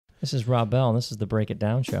This is Rob Bell, and this is the Break It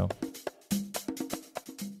Down Show.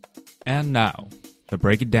 And now, the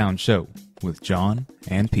Break It Down Show with John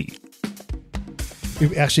and Pete.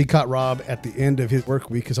 We actually caught Rob at the end of his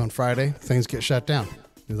work week because on Friday, things get shut down.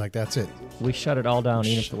 He's like, that's it. We shut it all down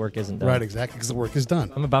even if the work isn't done. Right, exactly, because the work is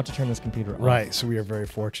done. I'm about to turn this computer off. Right, so we are very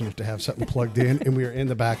fortunate to have something plugged in, and we are in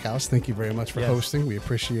the back house. Thank you very much for hosting. We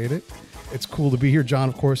appreciate it. It's cool to be here. John,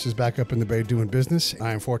 of course, is back up in the Bay doing business.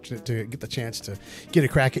 I am fortunate to get the chance to get a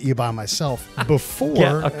crack at you by myself before...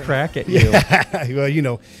 Get a crack at you. Yeah, well, you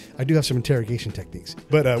know, I do have some interrogation techniques,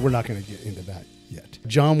 but we're not going to get into that yet.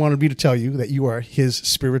 John wanted me to tell you that you are his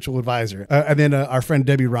spiritual advisor. And then our friend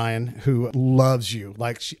Debbie Ryan, who loves you,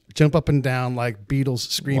 like she jump up and down like Beatles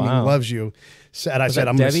screaming, loves you. And I said,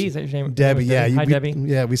 "I'm Debbie? Is that your name? Debbie, yeah. Hi, Debbie.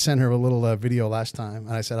 Yeah, we sent her a little video last time,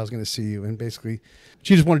 and I said I was going to see you. And basically,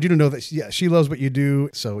 she just wanted you to know that, she loves what you do.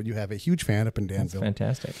 So you have a huge fan up in Danville. That's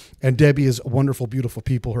fantastic. And Debbie is wonderful, beautiful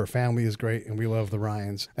people. Her family is great, and we love the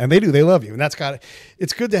Ryans. And they love you. And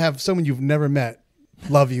it's good to have someone you've never met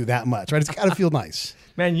love you that much, right? It's got to feel nice.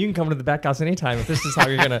 Man, you can come to the back house anytime if this is how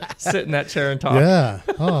you're going to sit in that chair and talk. Yeah.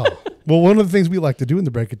 Oh. Well, one of the things we like to do in the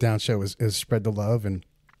Break It Down show is spread the love and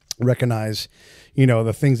recognize,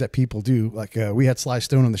 the things that people do. Like we had Sly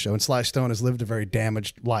Stone on the show, and Sly Stone has lived a very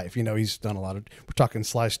damaged life. He's done a lot of, we're talking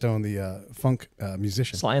Sly Stone, the funk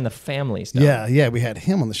musician. Sly and the Family stuff. Yeah, we had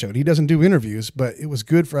him on the show. And he doesn't do interviews, but it was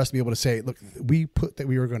good for us to be able to say, look, we put that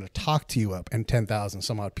we were going to talk to you up, and 10,000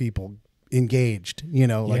 some odd people engaged,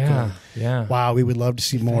 wow, we would love to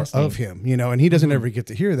see more of him, and he doesn't ever get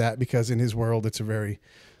to hear that because in his world, it's a very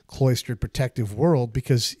cloistered, protective world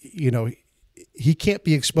because, he can't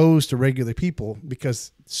be exposed to regular people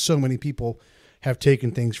because so many people have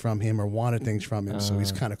taken things from him or wanted things from him. So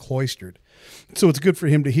he's kind of cloistered. So it's good for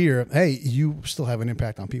him to hear, hey, you still have an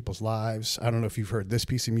impact on people's lives. I don't know if you've heard this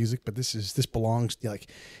piece of music, but this belongs,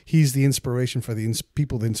 he's the inspiration for the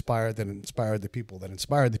people that inspired the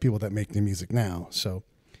people that make the music now. So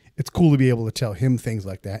it's cool to be able to tell him things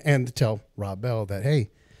like that and to tell Rob Bell that,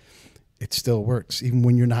 hey, it still works. Even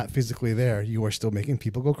when you're not physically there, you are still making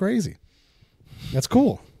people go crazy. That's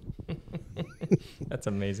cool. That's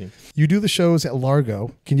amazing. You do the shows at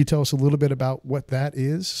Largo. Can you tell us a little bit about what that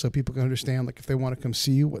is so people can understand, if they want to come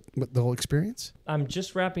see you, what the whole experience? I'm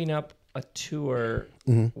just wrapping up a tour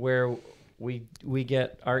where we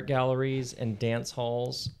get art galleries and dance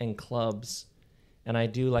halls and clubs, and I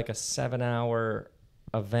do like a 7-hour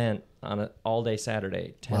event on an all-day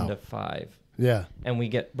Saturday, 10 to 5. Yeah. And we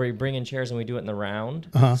bring in chairs and we do it in the round.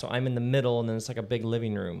 So I'm in the middle, and then it's like a big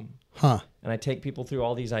living room. And I take people through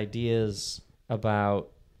all these ideas about,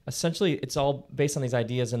 essentially, it's all based on these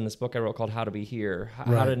ideas in this book I wrote called How to Be Here.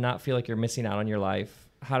 How to not feel like you're missing out on your life.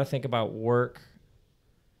 How to think about work,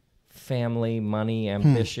 family, money,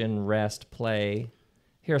 ambition, rest, play.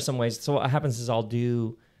 Here are some ways. So what happens is I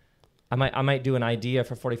might do an idea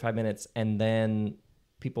for 45 minutes, and then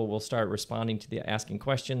people will start responding to asking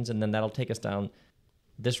questions, and then that'll take us down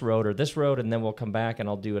this road, and then we'll come back and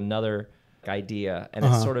I'll do another idea, and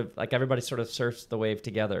it's sort of like everybody sort of surfs the wave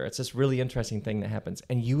together. It's this really interesting thing that happens,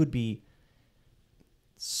 and you would be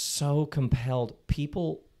so compelled.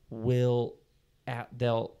 People will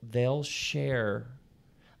they'll share,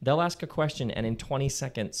 they'll ask a question, and in 20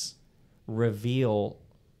 seconds reveal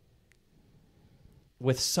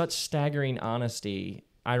with such staggering honesty.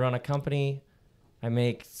 I run a company. I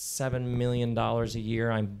make $7 million a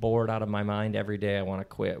year. I'm bored out of my mind every day. I want to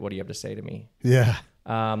quit. What do you have to say to me? Yeah.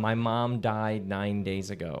 My mom died 9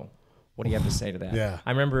 days ago. What do you have to say to that? Yeah.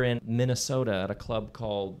 I remember in Minnesota at a club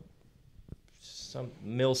called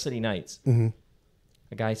Mill City Nights. A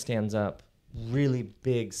guy stands up, really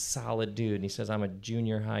big, solid dude, and he says, I'm a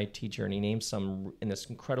junior high teacher, and he names some in this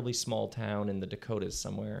incredibly small town in the Dakotas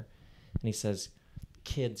somewhere. And he says,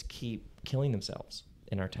 kids keep killing themselves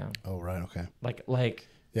in our town. Oh, right, okay. Like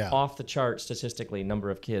off the chart statistically, number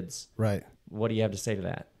of kids. Right. What do you have to say to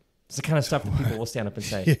that? It's the kind of stuff that people will stand up and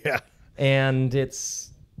say. Yeah. And it's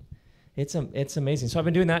amazing. So I've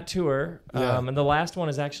been doing that tour. And the last one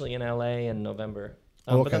is actually in LA in November.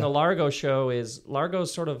 But then the Largo show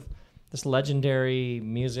Largo's sort of this legendary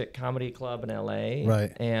music comedy club in LA.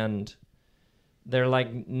 Right. And they're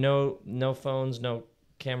like no phones, no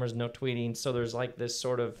cameras, no tweeting. So there's like this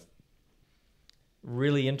sort of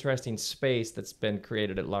really interesting space that's been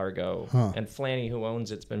created at Largo. And Flanny, who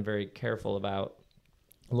owns it's been very careful about.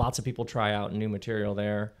 Lots of people try out new material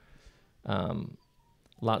there.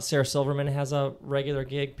 Sarah Silverman has a regular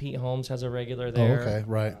gig. Pete Holmes has a regular there. Oh, okay,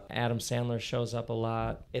 right. Adam Sandler shows up a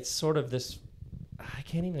lot. It's sort of this, I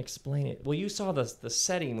can't even explain it. Well, you saw the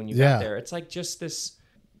setting when you got there. It's like just this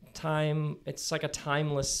it's like a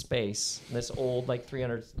timeless space, this old like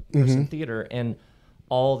 300 person theater, and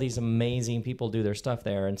all these amazing people do their stuff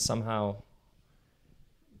there, and somehow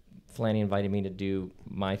Flanny invited me to do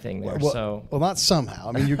my thing there. Well, not somehow.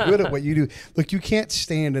 I mean, you're good at what you do. Look, you can't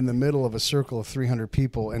stand in the middle of a circle of 300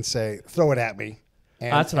 people and say, throw it at me.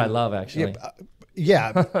 That's what I love, actually.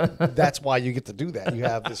 Yeah, that's why you get to do that. You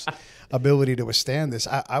have this ability to withstand this.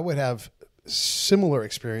 I would have similar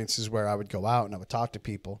experiences where I would go out and I would talk to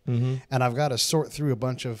people, and I've got to sort through a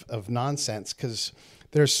bunch of nonsense because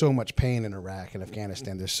there's so much pain in Iraq and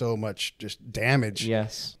Afghanistan. There's so much just damage.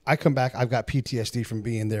 Yes. I come back, I've got PTSD from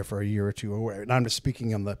being there for a year or two, and I'm just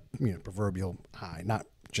speaking on the proverbial high, not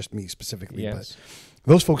just me specifically, but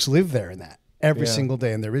those folks live there in that every single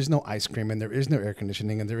day, and there is no ice cream, and there is no air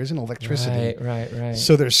conditioning, and there isn't electricity. Right.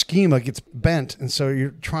 So their schema gets bent, and so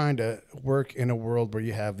you're trying to work in a world where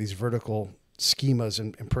you have these vertical schemas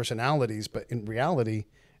and personalities, but in reality,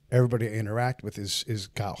 everybody I interact with is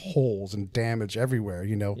got holes and damage everywhere,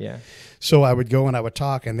 Yeah. So I would go and I would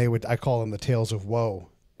talk, and I call them the tales of woe,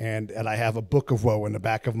 and I have a book of woe in the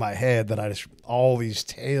back of my head that all these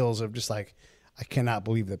tales of just like, I cannot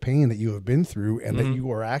believe the pain that you have been through, and that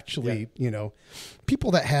you are actually,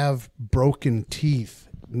 people that have broken teeth,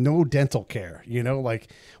 no dental care,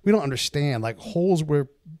 like we don't understand, like holes where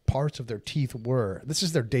parts of their teeth were. This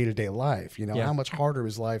is their day-to-day life. How much harder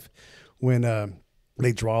is life when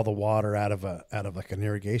they draw the water out of like an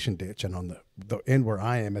irrigation ditch, and on the end where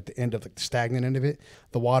I am, at the end of the stagnant end of it,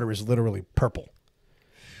 the water is literally purple.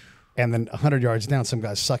 And then 100 yards down, some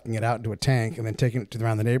guy's sucking it out into a tank and then taking it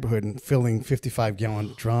around the neighborhood and filling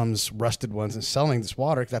 55-gallon drums, rusted ones, and selling this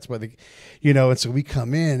water. That's why and so we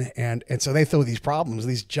come in, and so they throw these problems,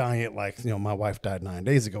 these giant, like, my wife died 9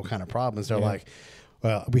 days ago kind of problems. They're like,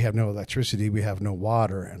 well, we have no electricity, we have no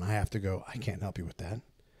water, and I have to go, I can't help you with that.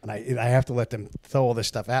 And I have to let them throw all this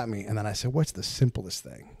stuff at me. And then I said, what's the simplest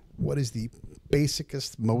thing? What is the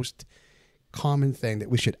basicest, most common thing that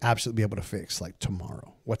we should absolutely be able to fix, like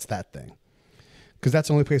tomorrow? What's that thing? Because that's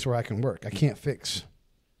the only place where I can work. I can't fix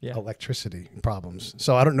electricity problems.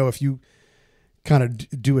 So I don't know if you kind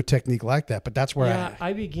of do a technique like that, but that's where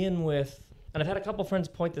I begin with, and I've had a couple friends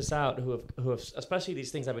point this out who have, especially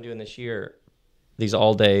these things I've been doing this year, these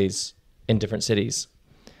all days in different cities.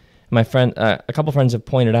 My friend, a couple friends have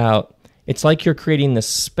pointed out, it's like you're creating this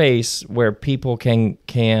space where people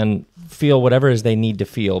can feel whatever it is they need to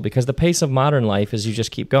feel, because the pace of modern life is you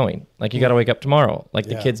just keep going. Like, you got to wake up tomorrow. Like,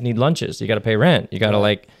 the kids need lunches. You got to pay rent. You got to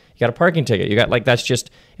you got a parking ticket. You got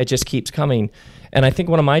it just keeps coming. And I think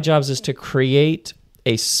one of my jobs is to create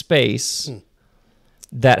a space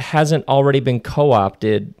that hasn't already been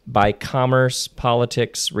co-opted by commerce,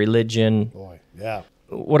 politics, religion. Boy, yeah.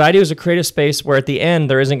 What I do is to create a space where at the end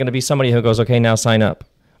there isn't going to be somebody who goes, okay, now sign up,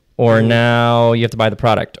 or now you have to buy the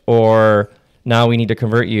product, or now we need to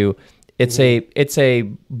convert you. It's a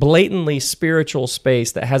blatantly spiritual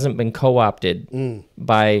space that hasn't been co-opted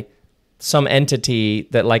by some entity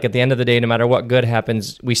that, like, at the end of the day, no matter what good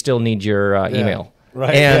happens, we still need your email.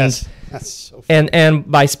 Right. And that's so funny.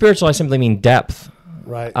 And by spiritual, I simply mean depth.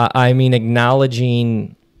 Right. I mean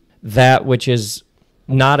acknowledging that which is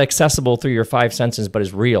not accessible through your five senses, but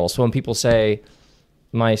is real. So when people say,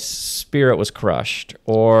 my spirit was crushed,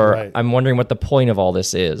 or I'm wondering what the point of all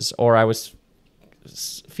this is, or I was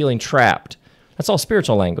feeling trapped, that's all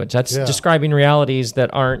spiritual language. That's describing realities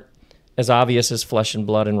that aren't as obvious as flesh and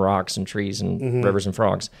blood and rocks and trees and rivers and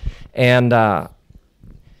frogs. And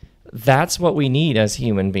that's what we need as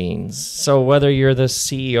human beings. So whether you're the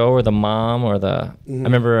CEO or the mom or I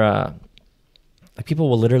remember people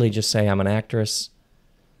will literally just say, I'm an actress.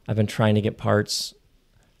 I've been trying to get parts.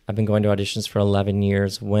 I've been going to auditions for 11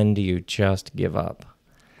 years. When do you just give up?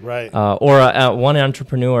 Right. One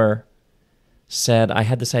entrepreneur said, I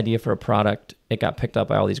had this idea for a product. It got picked up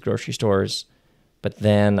by all these grocery stores, but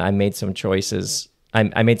then I made some choices.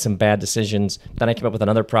 I made some bad decisions. Then I came up with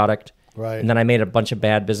another product. Right. And then I made a bunch of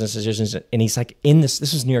bad business decisions. And he's like, this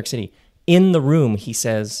was New York City. In the room, he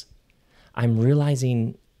says, I'm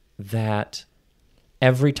realizing that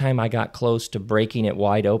every time I got close to breaking it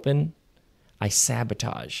wide open, I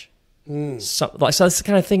sabotage. So that's the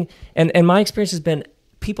kind of thing. And my experience has been,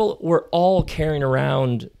 people were all carrying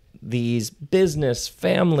around these business,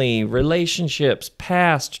 family, relationships,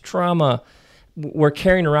 past trauma. We're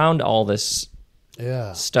carrying around all this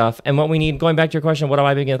stuff. And what we need, going back to your question, what do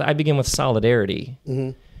I begin with? I begin with solidarity.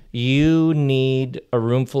 You need a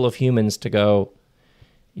room full of humans to go,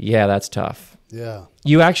 yeah, that's tough. Yeah.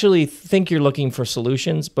 You actually think you're looking for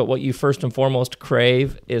solutions, but what you first and foremost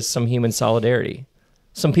crave is some human solidarity.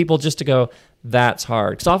 Some people just to go, that's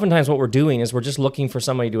hard. Because oftentimes what we're doing is we're just looking for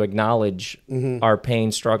somebody to acknowledge our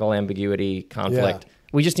pain, struggle, ambiguity, conflict. Yeah.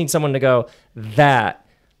 We just need someone to go, that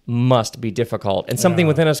must be difficult. And something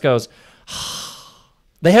within us goes,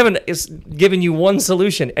 they haven't given you one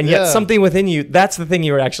solution, and yet something within you, that's the thing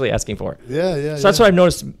you were actually asking for. Yeah. So that's what I've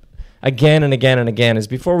noticed again and again and again is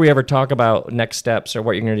before we ever talk about next steps or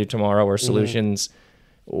what you're going to do tomorrow or solutions,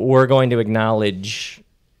 we're going to acknowledge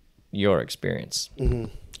your experience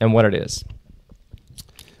and what it is.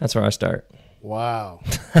 That's where I start. Wow.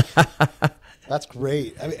 That's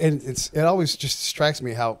great. I mean, and it always just strikes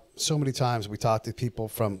me how so many times we talk to people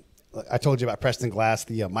from, I told you about Preston Glass,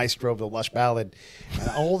 the maestro of the Lush Ballad, and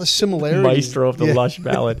all the similarities. Maestro of the Lush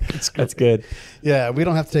Ballad. That's good. Yeah, we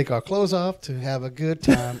don't have to take our clothes off to have a good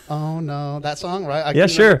time. Oh, no. That song, right? Yeah,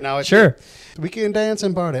 sure. Sure. We can dance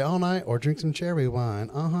and party all night or drink some cherry wine.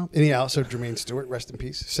 Anyhow, so Jermaine Stewart, rest in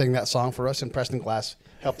peace, sang that song for us, and Preston Glass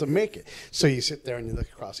helped him make it. So you sit there and you look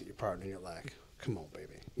across at your partner and you're like, come on, baby.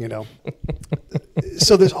 You know,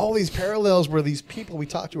 so there's all these parallels where these people we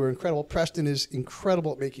talked to are incredible. Preston is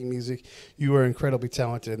incredible at making music. You are incredibly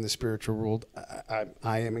talented in the spiritual world.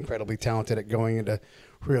 I am incredibly talented at going into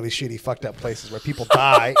really shitty, fucked up places where people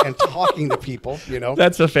die and talking to people. You know,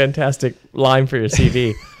 that's a fantastic line for your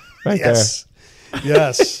CV, right there.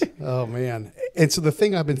 Yes. Oh man. And so the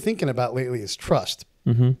thing I've been thinking about lately is trust.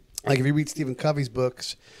 Like if you read Stephen Covey's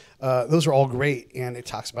books, those are all great, and it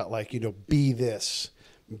talks about like be this.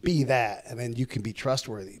 Be that, and then you can be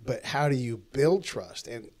trustworthy. But how do you build trust?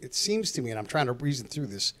 And it seems to me, and I'm trying to reason through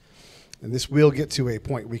this, and this will get to a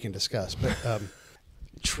point we can discuss, but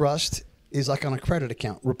trust is like on a credit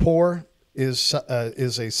account. Rapport is a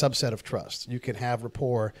subset of trust. You can have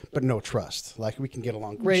rapport, but no trust. Like we can get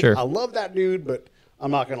along great. Sure. I love that dude, but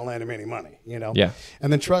I'm not going to lend him any money, Yeah. And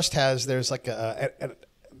then trust there's like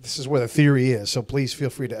this is where the theory is, so please feel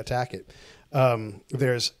free to attack it.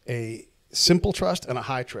 There's a simple trust and a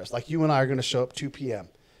high trust. Like you and I are going to show up 2 p.m.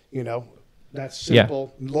 That's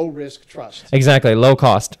simple, low risk trust. Exactly, low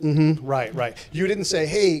cost. Right. You didn't say,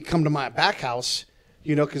 "Hey, come to my back house,"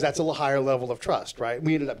 because that's a little higher level of trust, right?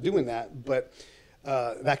 We ended up doing that, but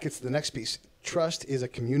that gets to the next piece. Trust is a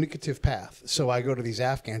communicative path. So I go to these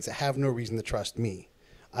Afghans that have no reason to trust me.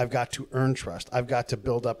 I've got to earn trust. I've got to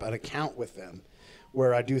build up an account with them,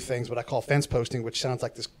 where I do things what I call fence posting, which sounds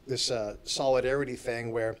like this solidarity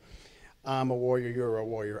thing where I'm a warrior, you're a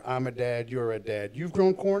warrior. I'm a dad, you're a dad. You've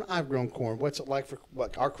grown corn, I've grown corn. What's it like for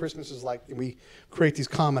our Christmas is like we create these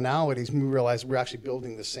commonalities and we realize we're actually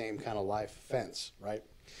building the same kind of life fence, right?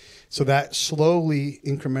 So that slowly,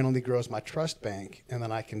 incrementally grows my trust bank, and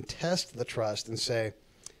then I can test the trust and say,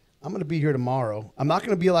 I'm going to be here tomorrow. I'm not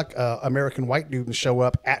going to be like an American white dude and show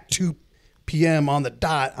up at 2 p.m. on the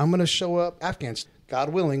dot. I'm going to show up, Afghans, God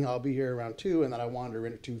willing, I'll be here around 2, and then I wander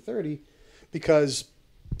in at 2:30 because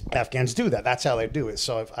Afghans do that. That's how they do it.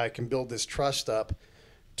 So if I can build this trust up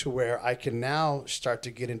to where I can now start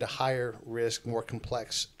to get into higher risk, more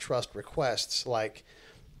complex trust requests, like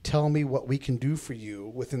tell me what we can do for you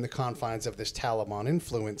within the confines of this Taliban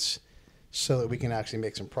influence so that we can actually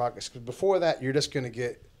make some progress. Because before that, you're just going to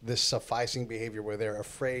get this sufficing behavior where they're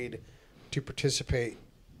afraid to participate,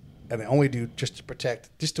 and they only do just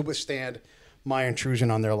to withstand my intrusion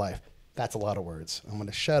on their life. That's a lot of words. I'm going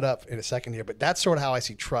to shut up in a second here, but that's sort of how I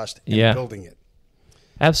see trust and building it.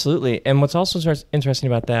 Absolutely. And what's also interesting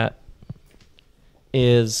about that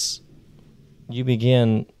is you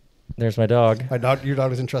begin, there's my dog. Your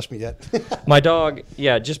dog doesn't trust me yet. My dog,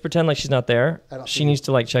 just pretend like she's not there. She needs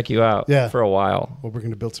to check you out for a while. Well, we're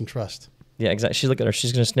going to build some trust. Yeah, exactly. Look at her.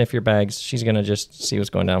 She's going to sniff your bags. She's going to just see what's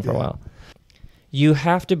going down for a while. You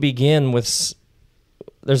have to begin with,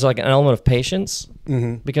 there's an element of patience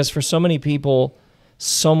because for so many people,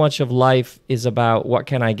 so much of life is about what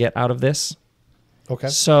can I get out of this? Okay.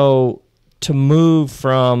 So to move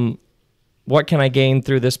from what can I gain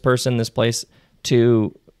through this person, this place,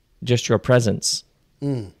 to just your presence.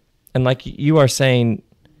 And like you are saying,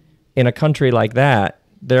 in a country like that,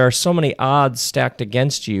 there are so many odds stacked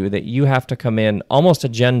against you that you have to come in almost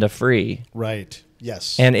agenda free. Right.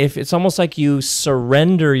 Yes. And if it's almost like you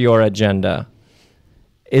surrender your agenda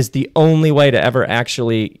is the only way to ever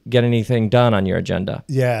actually get anything done on your agenda.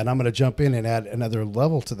 Yeah, and I'm going to jump in and add another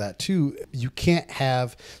level to that too. You can't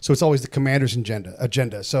have, so it's always the commander's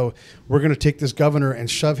agenda. So we're going to take this governor and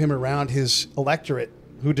shove him around his electorate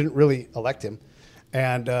who didn't really elect him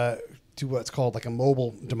and do what's called like a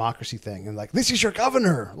mobile democracy thing. And like, this is your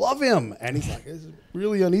governor. Love him. And he's like, it's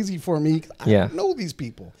really uneasy for me. I don't know these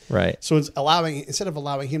people. Right. So it's instead of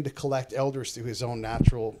allowing him to collect elders through his own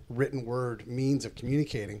natural written word means of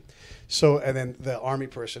communicating. So, and then the Army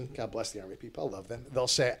person, God bless the Army people, I love them. They'll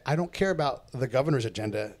say, I don't care about the governor's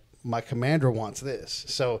agenda. My commander wants this.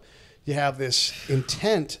 So you have this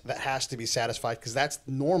intent that has to be satisfied because that's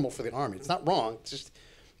normal for the Army. It's not wrong. It's just,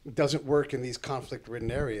 it doesn't work in these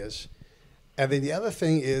conflict-ridden areas. And then the other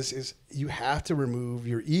thing is you have to remove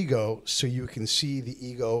your ego so you can see the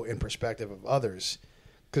ego in perspective of others.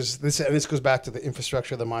 Because this goes back to the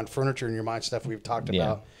infrastructure of the mind, furniture in your mind stuff we've talked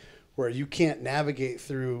about, where you can't navigate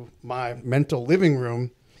through my mental living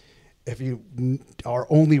room if you are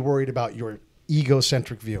only worried about your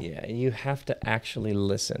egocentric view. Yeah, you have to actually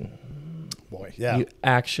listen. Boy, yeah. You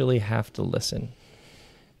actually have to listen.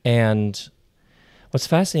 And what's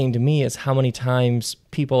fascinating to me is how many times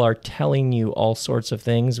people are telling you all sorts of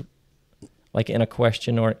things, like in a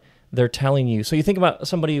question, or they're telling you. So you think about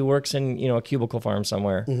somebody who works in, a cubicle farm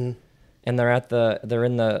somewhere, and they're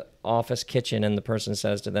in the office kitchen, and the person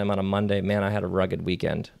says to them on a Monday, "Man, I had a rugged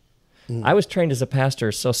weekend." I was trained as a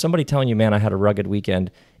pastor, so somebody telling you, "Man, I had a rugged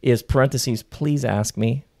weekend," is parentheses, please ask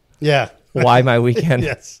me. Yeah. Why my weekend?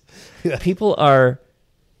 Yes. Yeah. People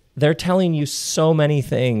they're telling you so many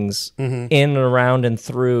things in and around and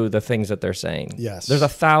through the things that they're saying. Yes. There's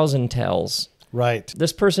 1,000 tells. Right.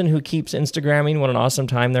 This person who keeps Instagramming what an awesome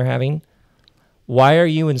time they're having, why are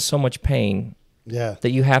you in so much pain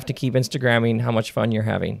that you have to keep Instagramming how much fun you're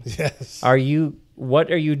having? Yes.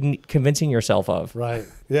 What are you convincing yourself of? Right.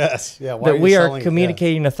 Yes. Yeah. Why that we are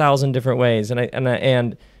communicating 1,000 different ways.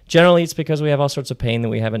 And generally it's because we have all sorts of pain that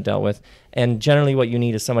we haven't dealt with. And generally what you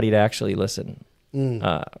need is somebody to actually listen.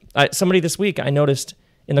 Somebody this week, I noticed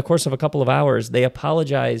in the course of a couple of hours, they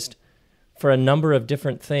apologized for a number of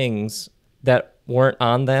different things that weren't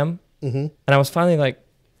on them. And I was finally like,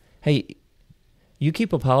 hey, you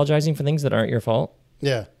keep apologizing for things that aren't your fault.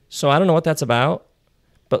 Yeah. So I don't know what that's about,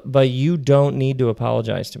 but you don't need to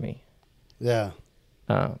apologize to me. Yeah.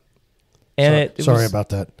 Sorry about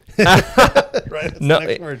that. Right. That's no, the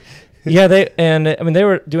next word. Yeah, they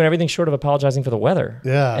were doing everything short of apologizing for the weather.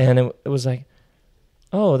 Yeah. And it was like,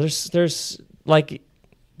 oh, there's like,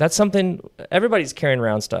 that's something, everybody's carrying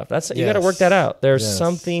around stuff. You got to work that out. There's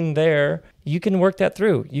something there. You can work that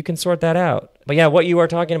through. You can sort that out. But yeah, what you are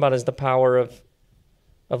talking about is the power of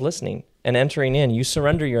listening and entering in. You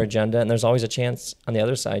surrender your agenda, and there's always a chance on the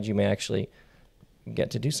other side you may actually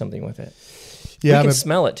get to do something with it. Yeah, you can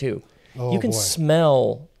smell it too. Oh, you can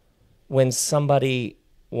smell when somebody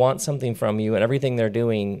wants something from you, and everything they're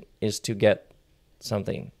doing is to get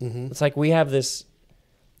something. It's like we have this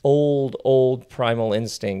old primal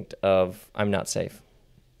instinct of I'm not safe.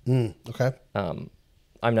 Okay.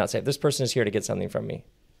 I'm not safe. This person is here to get something from me.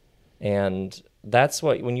 And that's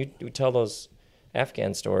when you tell those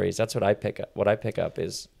Afghan stories, that's what I pick up. What I pick up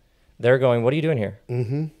is they're going, what are you doing here?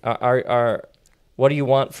 What do you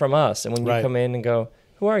want from us? And when you come in and go,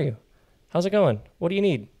 who are you? How's it going? What do you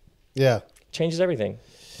need? Yeah. Changes everything.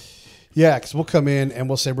 Yeah, because we'll come in and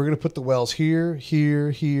we'll say, we're going to put the wells here,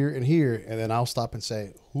 here, here, and here. And then I'll stop and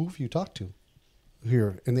say, who have you talked to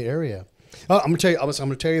here in the area? I'm going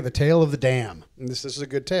to tell you the tale of the dam. And this is a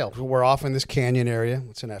good tale. We're off in this canyon area.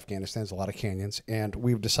 It's in Afghanistan. There's a lot of canyons. And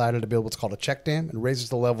we've decided to build what's called a check dam. It raises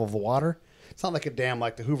the level of the water. It's not like a dam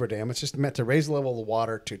like the Hoover Dam. It's just meant to raise the level of the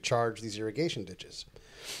water to charge these irrigation ditches.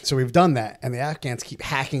 So we've done that. And the Afghans keep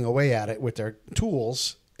hacking away at it with their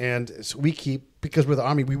tools. And so because we're the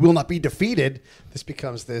Army, we will not be defeated. This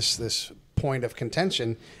becomes this point of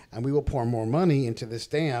contention, and we will pour more money into this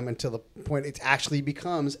dam until the point it actually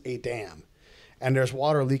becomes a dam. And there's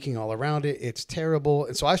water leaking all around it. It's terrible.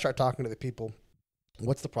 And so I start talking to the people,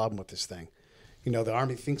 what's the problem with this thing? The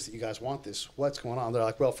Army thinks that you guys want this. What's going on? They're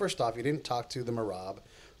like, well, first off, you didn't talk to the Marab,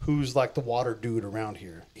 who's like the water dude around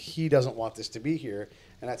here. He doesn't want this to be here,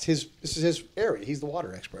 and this is his area. He's the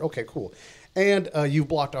water expert. Okay, cool. And you've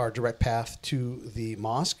blocked our direct path to the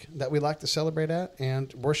mosque that we like to celebrate at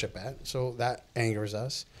and worship at. So that angers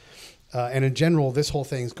us. And in general, this whole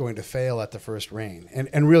thing is going to fail at the first rain.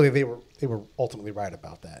 And really, they were ultimately right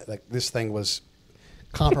about that. Like, this thing was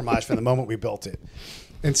compromised from the moment we built it.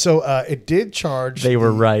 And so it did charge. They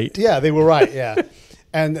were right. Yeah, they were right. Yeah.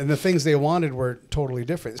 And the things they wanted were totally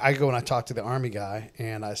different. I go and I talk to the Army guy,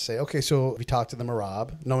 and I say, okay, so we talked to the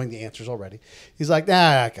Marab, knowing the answers already. He's like, nah,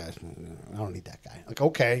 that guy, I don't need that guy. Like,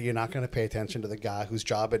 okay, you're not going to pay attention to the guy whose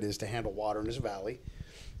job it is to handle water in his valley.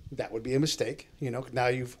 That would be a mistake. Now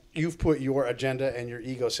you've put your agenda and your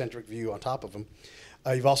egocentric view on top of them.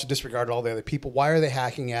 You've also disregarded all the other people. Why are they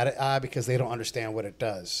hacking at it? Because they don't understand what it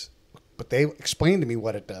does. but they explained to me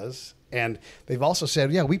what it does. And they've also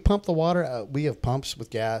said, yeah, we pump the water. We have pumps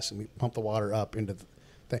with gas, and we pump the water up into the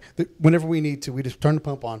thing. Whenever we need to, we just turn the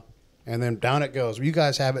pump on, and then down it goes. Well, you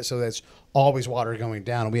guys have it so that's always water going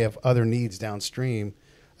down, and we have other needs downstream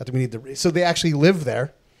that we need to. So they actually live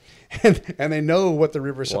there, and they know what the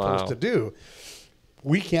river is supposed to do.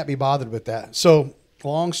 We can't be bothered with that. So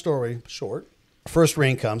long story short, first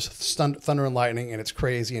rain comes, thunder and lightning, and it's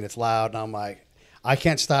crazy and it's loud, and I'm like, I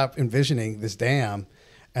can't stop envisioning this dam.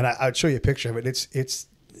 And I'd show you a picture of it.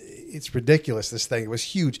 It's ridiculous, this thing. It was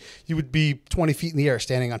huge. You would be 20 feet in the air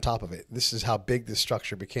standing on top of it. This is how big this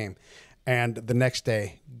structure became. And the next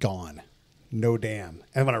day, gone. No dam.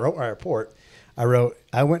 And when I wrote my report,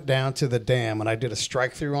 I went down to the dam and I did a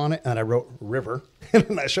strike through on it, and I wrote river.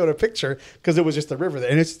 And I showed a picture because it was just the river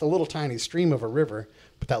there. And it's the little tiny stream of a river,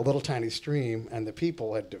 but that little tiny stream and the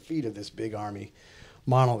people had defeated this big army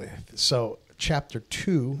monolith. So Chapter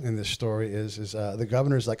 2 in this story is the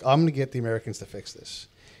governor's like, I'm going to get the Americans to fix this.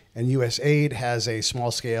 And U.S. aid has a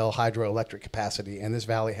small-scale hydroelectric capacity, and this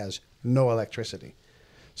valley has no electricity.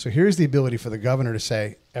 So here's the ability for the governor to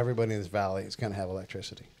say, everybody in this valley is going to have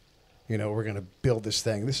electricity. You know, we're going to build this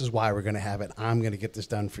thing. This is why we're going to have it. I'm going to get this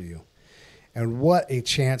done for you. And what a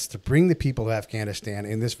chance to bring the people of Afghanistan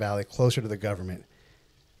in this valley closer to the government.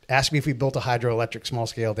 Ask me if we built a hydroelectric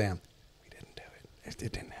small-scale dam. We didn't do it.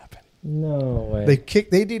 It didn't happen. No way.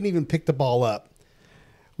 They didn't even pick the ball up.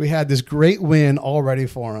 We had this great win all ready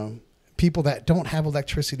for them. People that don't have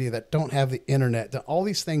electricity, that don't have the internet, all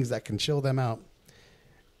these things that can chill them out.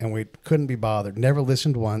 And we couldn't be bothered. Never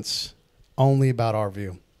listened once, only about our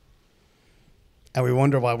view. And we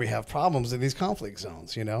wonder why we have problems in these conflict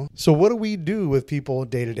zones, you know? So what do we do with people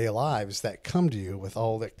day-to-day lives that come to you with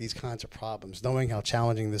all these kinds of problems, knowing how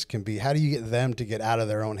challenging this can be? How do you get them to get out of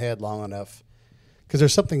their own head long enough? Because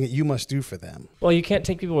there's something that you must do for them. Well, you can't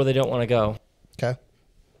take people where they don't want to go. Okay.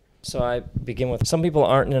 So I begin with, some people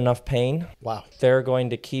aren't in enough pain. Wow. They're going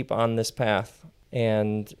to keep on this path.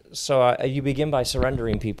 And so you begin by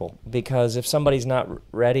surrendering people. Because if somebody's not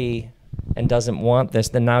ready and doesn't want this,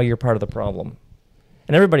 then now you're part of the problem.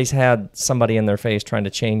 And everybody's had somebody in their face trying to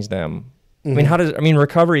change them. Mm-hmm. I mean,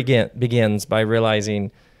 recovery begins by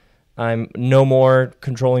realizing I'm no more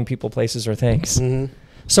controlling people, places, or things. Mm-hmm.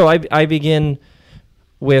 So I begin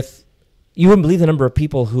with, you wouldn't believe the number of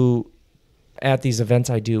people who at these events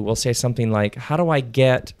I do will say something like, how do I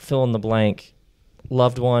get fill in the blank,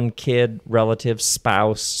 loved one, kid, relative,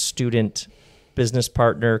 spouse, student, business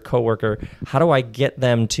partner, coworker, how do I get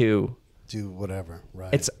them to do whatever?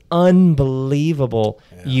 Right. It's unbelievable.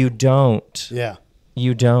 Yeah. You don't. Yeah.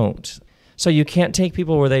 You don't. So you can't take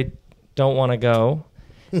people where they don't want to go.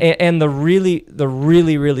 And the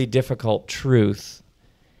really difficult truth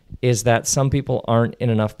is that some people aren't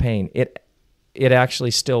in enough pain. It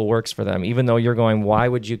actually still works for them, even though you're going, why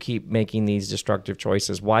would you keep making these destructive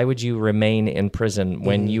choices? Why would you remain in prison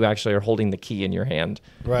when you actually are holding the key in your hand?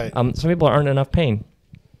 Right. Some people aren't in enough pain.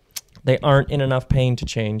 They aren't in enough pain to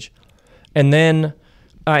change. And then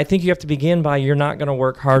I think you have to begin by, you're not going to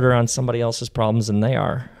work harder on somebody else's problems than they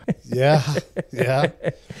are. Yeah. Yeah.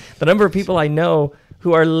 The number of people I know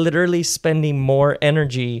who are literally spending more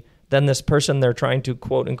energy than this person they're trying to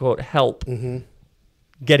quote unquote help,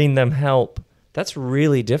 getting them help. That's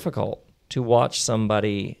really difficult to watch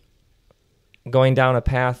somebody going down a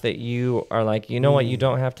path that you are like, you know what, you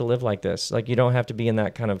don't have to live like this. Like, you don't have to be in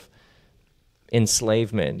that kind of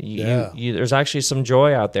enslavement. There's actually some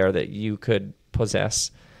joy out there that you could possess.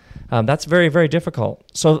 That's very, very difficult.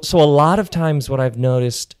 So a lot of times what I've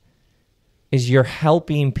noticed is you're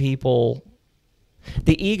helping people.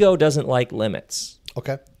 The ego doesn't like limits.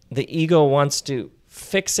 Okay. The ego wants to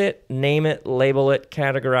fix it, name it, label it,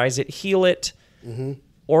 categorize it, heal it,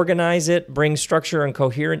 organize it, bring structure and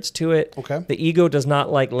coherence to it. Okay. The ego does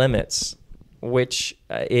not like limits, which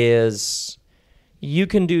is, you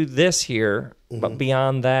can do this here, but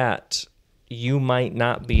beyond that, you might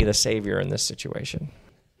not be the savior in this situation.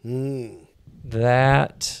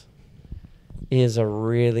 That is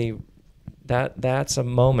that's a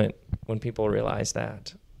moment when people realize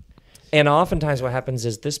that. And oftentimes what happens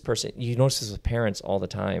is this person, you notice this with parents all the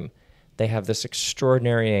time, they have this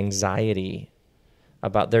extraordinary anxiety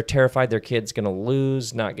about, they're terrified their kid's going to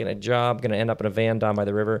lose, not get a job, going to end up in a van down by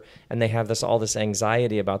the river, and they have all this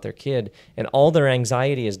anxiety about their kid. And all their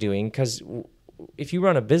anxiety is doing, because if you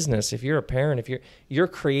run a business, if you're a parent, you're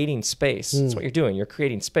creating space. That's what you're doing. You're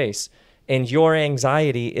creating space. And your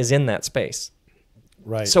anxiety is in that space.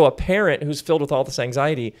 Right. So a parent who's filled with all this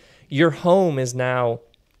anxiety, your home is now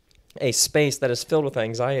a space that is filled with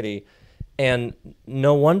anxiety, and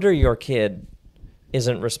no wonder your kid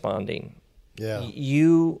isn't responding. Yeah.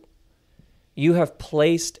 you have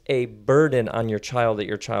placed a burden on your child that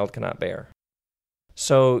your child cannot bear.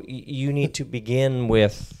 So you need to begin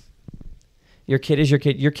with, your kid is your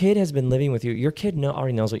kid. Your kid has been living with you. Your kid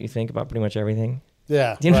already knows what you think about pretty much everything.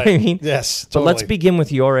 Yeah. Do you know what I mean? Yes. But Totally. let's begin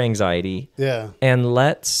with your anxiety. Yeah. And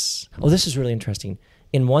this is really interesting.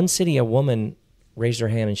 In one city, a woman raised her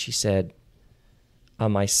hand and she said,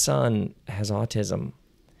 my son has autism.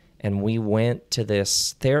 And we went to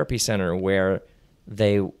this therapy center where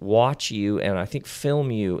they watch you and I think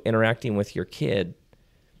film you interacting with your kid.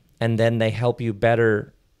 And then they help you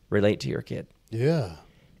better relate to your kid. Yeah.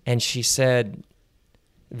 And she said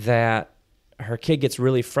that her kid gets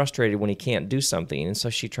really frustrated when he can't do something. And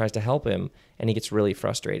so she tries to help him and he gets really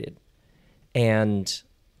frustrated. And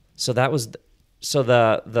so that was,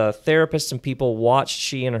 the therapist and people watched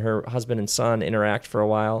she and her husband and son interact for a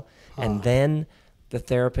while. And then the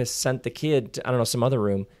therapist sent the kid to, some other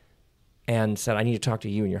room and said, I need to talk to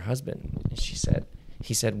you and your husband. And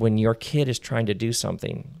he said, when your kid is trying to do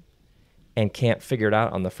something and can't figure it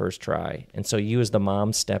out on the first try, and so you as the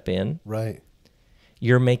mom step in, right,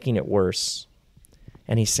 you're making it worse.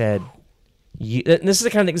 And he said, this is the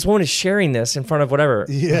kind of thing, this woman is sharing this in front of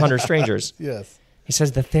 100 strangers. Yes. He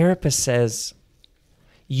says, the therapist says,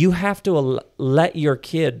 you have to let your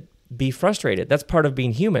kid be frustrated. That's part of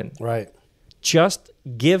being human. Right. Just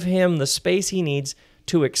give him the space he needs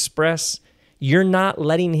to express. You're not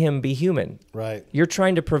letting him be human. Right. You're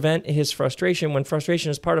trying to prevent his frustration when frustration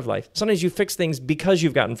is part of life. Sometimes you fix things because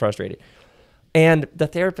you've gotten frustrated. And the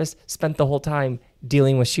therapist spent the whole time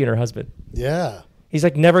dealing with she and her husband. Yeah. He's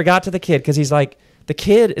like, never got to the kid because he's like, the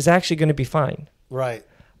kid is actually going to be fine. Right.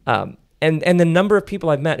 And the number of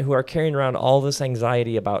people I've met who are carrying around all this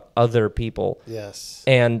anxiety about other people. Yes.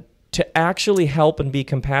 And to actually help and be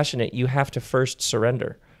compassionate, you have to first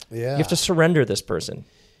surrender. Yeah. You have to surrender this person.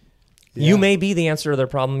 Yeah. You may be the answer to their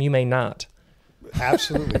problem. You may not.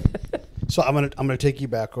 Absolutely. So I'm gonna take you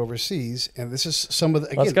back overseas, and this is some of the,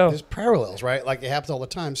 again, Let's go. There's parallels, right? Like it happens all the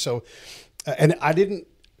time. So, and I didn't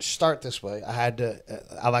start this way. I had to.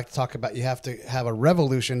 I like to talk about you have to have a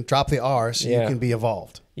revolution, drop the R, so you can be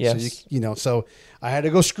evolved. Yes. So so I had to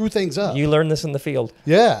go screw things up. You learned this in the field.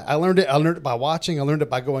 Yeah, I learned it. I learned it by watching. I learned it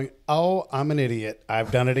by going, oh, I'm an idiot.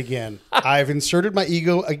 I've done it again. I've inserted my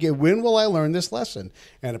ego again. When will I learn this lesson?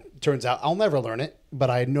 And it turns out I'll never learn it. But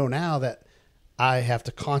I know now that I have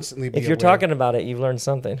to constantly be If you're aware. talking about it, you've learned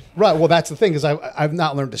something. Right. Well, that's the thing is I've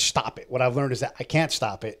not learned to stop it. What I've learned is that I can't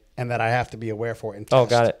stop it and that I have to be aware for it and test. Oh,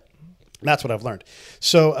 got it. That's what I've learned.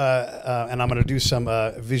 So, and I'm going to do some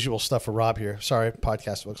visual stuff for Rob here. Sorry,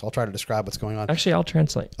 podcast folks. I'll try to describe what's going on. Actually, I'll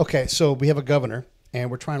translate. Okay, so we have a governor,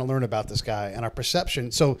 and we're trying to learn about this guy and our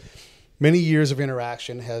perception. So many years of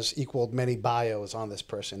interaction has equaled many bios on this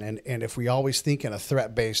person. And if we always think in a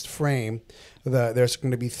threat-based frame, there's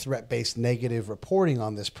going to be threat-based negative reporting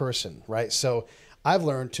on this person, right? So I've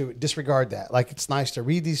learned to disregard that. Like, it's nice to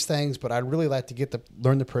read these things, but I'd really like to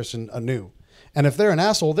learn the person anew. And if they're an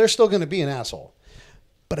asshole, they're still going to be an asshole.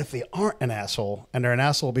 But if they aren't an asshole, and they're an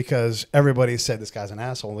asshole because everybody said this guy's an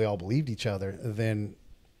asshole and they all believed each other, then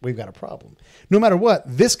we've got a problem. No matter what,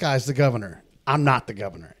 this guy's the governor. I'm not the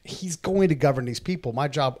governor. He's going to govern these people. My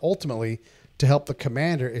job ultimately to help the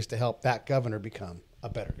commander is to help that governor become a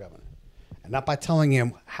better governor. And not by telling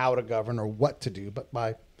him how to govern or what to do, but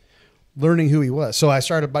by learning who he was. So I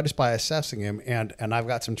started by assessing him, and I've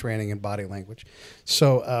got some training in body language.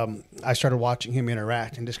 So I started watching him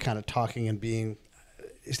interact and just kind of talking and being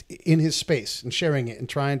in his space and sharing it and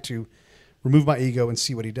trying to remove my ego and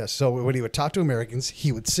see what he does. So when he would talk to Americans,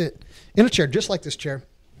 he would sit in a chair just like this chair.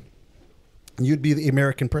 And you'd be the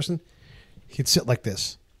American person. He'd sit like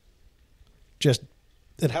this.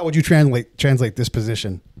 And how would you translate this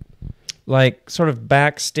position? Like sort of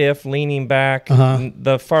back stiff, leaning back,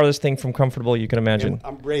 the farthest thing from comfortable you can imagine.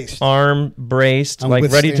 I'm braced. Arm braced, I'm like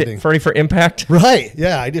ready for impact. Right.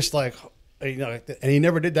 Yeah. I just and he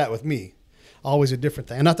never did that with me. Always a different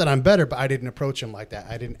thing. And not that I'm better, but I didn't approach him like that.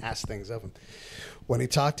 I didn't ask things of him. When he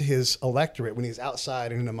talked to his electorate, when he's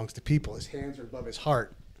outside and amongst the people, his hands are above his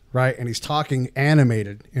heart, right? And he's talking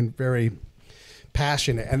animated and very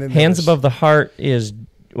passionate. And then hands above the heart is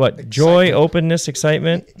what? Excitement. Joy, openness,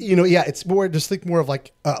 excitement? Yeah, it's more, just think more of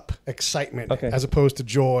like excitement, okay, as opposed to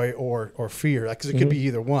joy or fear. Because it could be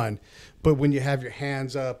either one. But when you have your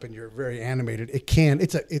hands up and you're very animated,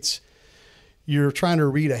 you're trying to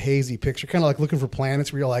read a hazy picture, kind of like looking for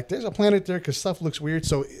planets where you're like, there's a planet there because stuff looks weird.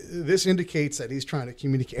 So this indicates that he's trying to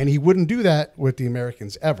communicate. And he wouldn't do that with the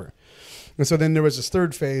Americans ever. And so then there was this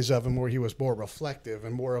third phase of him where he was more reflective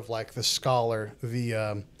and more of like the scholar,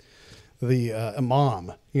 the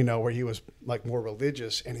imam, where he was like more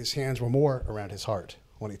religious and his hands were more around his heart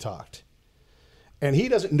when he talked. And he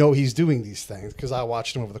doesn't know he's doing these things because I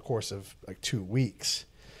watched him over the course of like 2 weeks.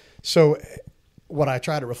 So what I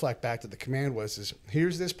try to reflect back to the command is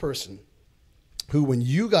here's this person who, when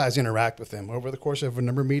you guys interact with him over the course of a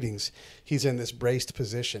number of meetings, he's in this braced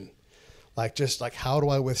position. Like, just like, how do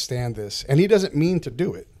I withstand this? And he doesn't mean to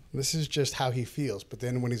do it. This is just how he feels. But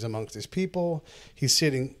then when he's amongst his people, he's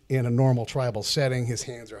sitting in a normal tribal setting. His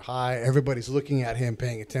hands are high. Everybody's looking at him,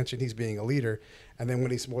 paying attention. He's being a leader. And then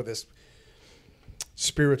when he's more this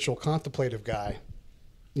spiritual, contemplative guy,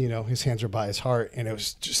 you know, his hands are by his heart. And it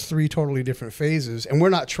was just 3 totally different phases. And we're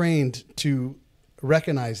not trained to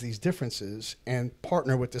recognize these differences and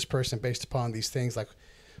partner with this person based upon these things. Like,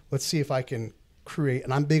 let's see if I can create,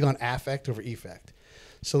 and I'm big on affect over effect.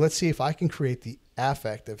 So let's see if I can create the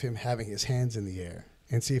affect of him having his hands in the air,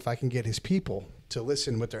 and see if I can get his people to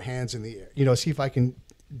listen with their hands in the air. You know, see if I can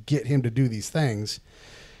get him to do these things.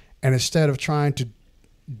 And instead of trying to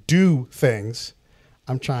do things,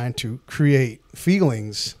 I'm trying to create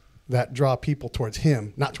feelings that draw people towards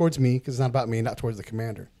him, not towards me, because it's not about me, not towards the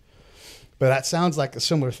commander. But that sounds like a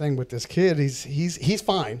similar thing with this kid. He's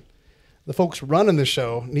fine. The folks running the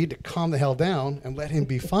show need to calm the hell down and let him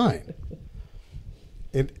be fine.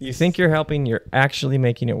 You think you're helping, you're actually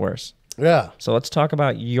making it worse. Yeah. So let's talk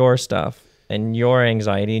about your stuff and your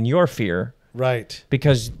anxiety and your fear. Right.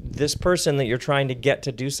 Because this person that you're trying to get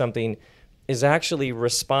to do something is actually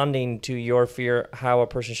responding to your fear how a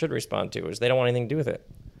person should respond to, is they don't want anything to do with it.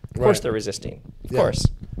 Of course they're resisting. Of course.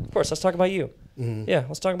 Let's talk about you. Mm-hmm. Yeah,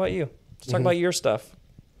 let's talk about you. Let's talk about your stuff.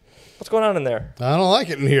 What's going on in there? I don't like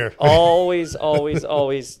it in here. Always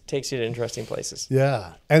takes you to interesting places.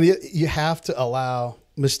 Yeah. And you have to allow,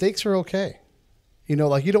 mistakes are okay. You know,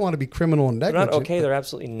 like, you don't want to be criminal and negligent. They're not okay. They're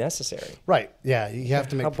absolutely necessary. Right. Yeah. You have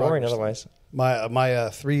to make progress. How boring otherwise. My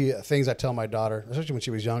 3 things I tell my daughter, especially when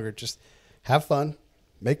she was younger, just have fun,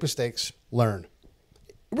 make mistakes, learn.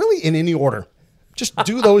 Really, in any order. Just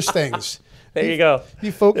do those things. There you go.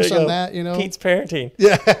 You focus on that, you know. Pete's parenting.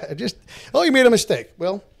 Yeah. You made a mistake.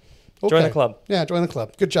 Well, okay. Join the club. Yeah, join the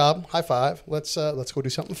club. Good job. High five. Let's go do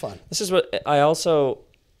something fun. This is what I also,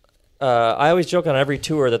 I always joke on every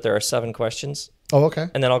tour that there are 7 questions. Oh, okay.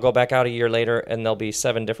 And then I'll go back out a year later and there'll be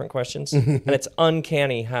 7 different questions. And it's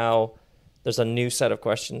uncanny how there's a new set of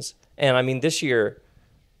questions. And I mean, this year,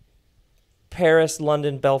 Paris,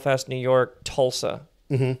 London, Belfast, New York, Tulsa,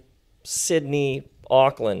 Sydney,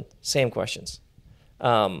 Auckland, same questions.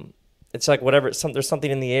 It's like whatever, there's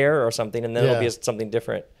something in the air or something, and then it'll be something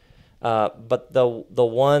different. But the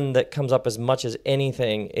one that comes up as much as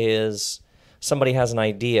anything is somebody has an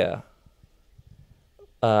idea,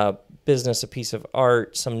 business, a piece of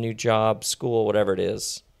art, some new job, school, whatever it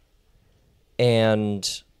is,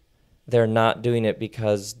 and they're not doing it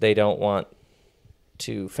because they don't want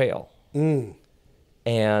to fail.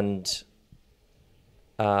 And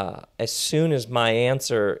as soon as my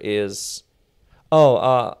answer is,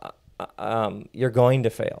 you're going to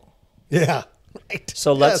fail. Yeah. Right.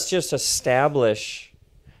 So let's just establish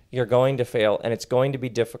you're going to fail, and it's going to be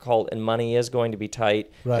difficult, and money is going to be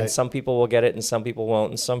tight. Right. And some people will get it and some people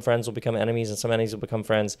won't, and some friends will become enemies and some enemies will become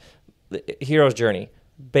friends. The hero's journey,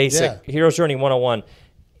 basic hero's journey 101.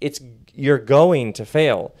 You're going to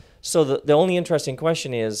fail. So the only interesting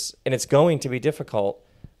question is, and it's going to be difficult,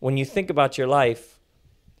 when you think about your life,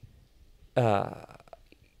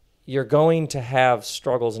 you're going to have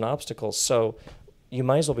struggles and obstacles. So you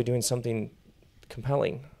might as well be doing something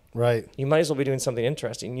compelling. Right. You might as well be doing something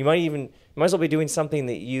interesting. You might as well be doing something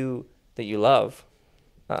that you love.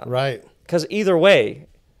 Right. Because either way,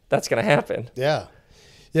 that's going to happen. Yeah.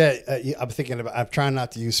 Yeah. I'm trying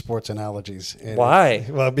not to use sports analogies. Why?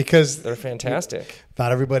 Well, because they're fantastic.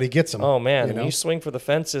 Not everybody gets them. Oh man, you swing for the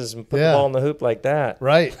fences and put the ball in the hoop like that.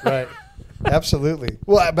 Right. Right. Absolutely.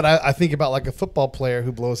 Well, but I think about like a football player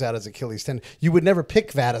who blows out his Achilles tendon. You would never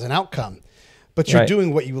pick that as an outcome. But you're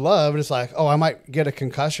doing what you love, and it's like, I might get a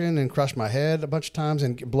concussion and crush my head a bunch of times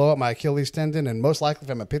and blow up my Achilles tendon, and most likely if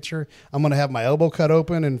I'm a pitcher, I'm going to have my elbow cut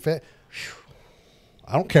open and fit.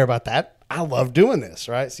 I don't care about that. I love doing this,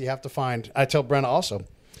 right? So you have to find, I tell Brenna also,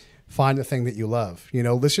 find the thing that you love. You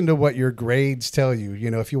know, listen to what your grades tell you. You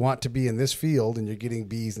know, if you want to be in this field and you're getting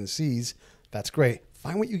B's and C's, that's great.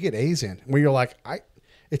 Find what you get A's in, where you're like,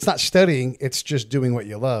 it's not studying, it's just doing what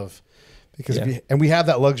you love. Because and we have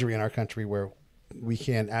that luxury in our country where we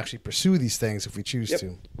can actually pursue these things if we choose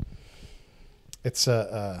to. It's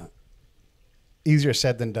easier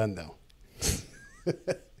said than done, though.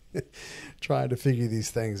 Trying to figure these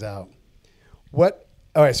things out. All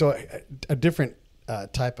right, so a different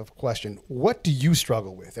type of question. What do you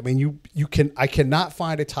struggle with? I mean, I cannot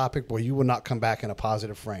find a topic where you will not come back in a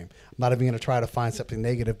positive frame. I'm not even going to try to find something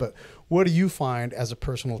negative, but what do you find as a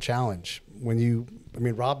personal challenge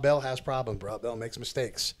Rob Bell has problems. Rob Bell makes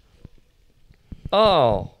mistakes.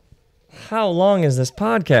 Oh, how long is this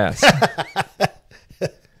podcast?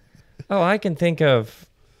 Oh, I can think of,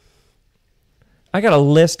 I got a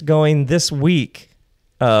list going this week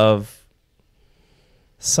of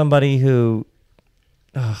somebody who,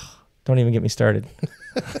 don't even get me started.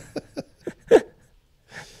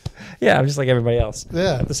 Yeah, I'm just like everybody else.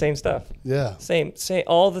 Yeah. The same stuff. Yeah. Same,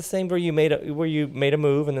 all the same where you made a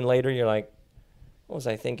move and then later you're like, what was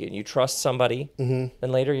I thinking? You trust somebody, then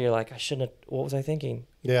later you're like, I shouldn't have, what was I thinking?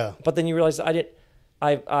 Yeah. But then you realize I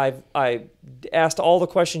asked all the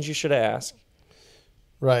questions you should ask.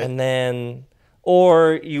 Right. And then,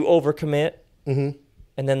 or you overcommit, and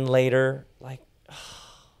then later, like,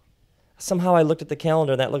 somehow I looked at the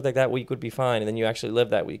calendar and that looked like that week would be fine, and then you actually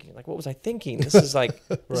live that week. You're like, what was I thinking? This is like,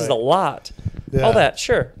 this is a lot. Yeah. All that,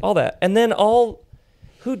 sure, all that. And then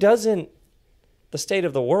who doesn't, the state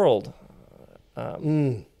of the world,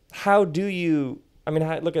 how do you,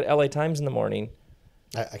 look at LA Times in the morning.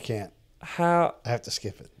 I can't. I have to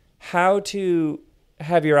skip it. How to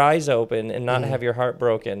have your eyes open and not have your heart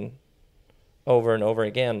broken over and over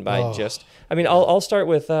again by I'll start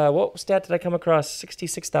with, what stat did I come across?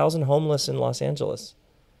 66,000 homeless in Los Angeles.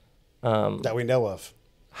 That we know of.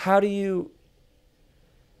 How do you,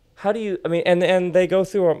 and they go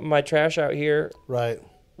through my trash out here. Right.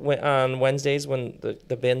 On Wednesdays when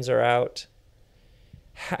the bins are out.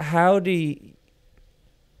 What do you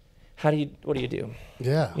do?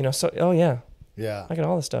 Yeah. Yeah. I got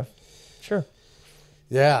all this stuff. Sure.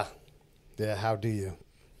 Yeah. Yeah. How do you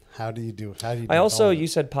do? I also, you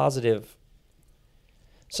said positive.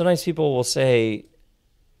 Sometimes people will say,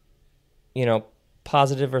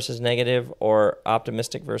 positive versus negative or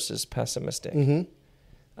optimistic versus pessimistic.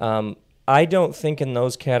 I don't think in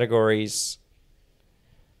those categories.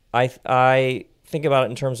 I think about it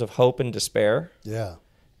in terms of hope and despair. Yeah.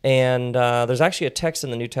 And there's actually a text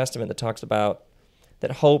in the New Testament that talks about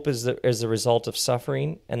that hope is the result of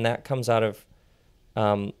suffering, and that comes out of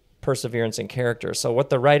perseverance and character. So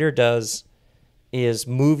what the writer does is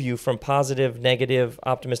move you from positive, negative,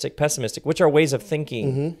 optimistic, pessimistic, which are ways of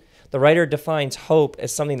thinking. The writer defines hope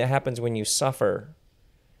as something that happens when you suffer,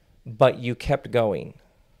 but you kept going.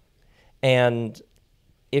 And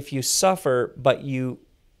if you suffer, but you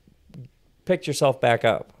picked yourself back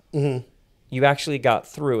up, you actually got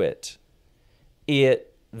through it.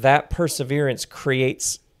 That perseverance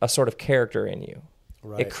creates a sort of character in you.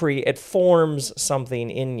 Right. It forms something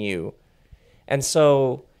in you. And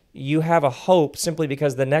so you have a hope simply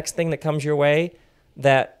because the next thing that comes your way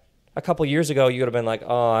that a couple years ago you would have been like,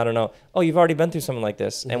 oh, I don't know. Oh, you've already been through something like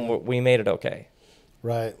this, and we made it okay.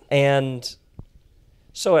 Right. And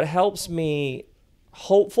so it helps me,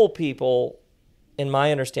 hopeful people, in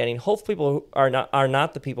my understanding, hopeful people who are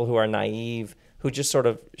not the people who are naive, who just sort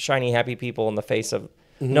of shiny, happy people in the face of,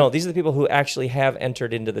 no, these are the people who actually have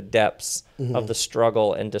entered into the depths of the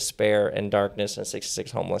struggle and despair and darkness and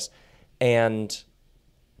 66 homeless. And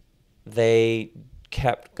they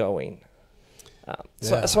kept going.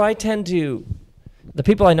 So I tend to, the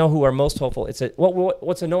people I know who are most hopeful,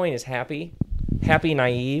 what's annoying is happy,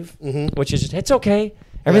 naive, which is just, it's okay.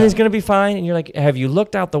 Everything's going to be fine. And you're like, have you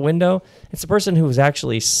looked out the window? It's the person who's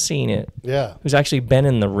actually seen it. Yeah. Who's actually been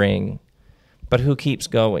in the ring, but who keeps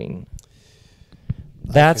going.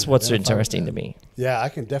 That's what's interesting to me. Yeah, I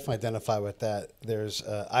can definitely identify with that.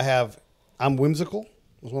 I'm whimsical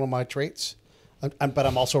is one of my traits, but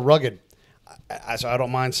I'm also rugged. So I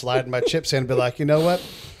don't mind sliding my chips in and be like, you know what?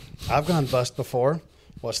 I've gone bust before.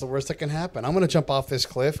 What's the worst that can happen? I'm going to jump off this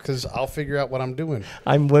cliff because I'll figure out what I'm doing.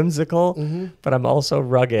 I'm whimsical, but I'm also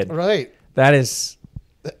rugged. Right. It's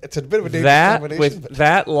a bit of a dangerous combination.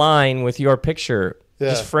 That line with your picture,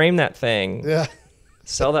 just frame that thing. Yeah.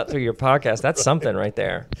 Sell that through your podcast. That's something right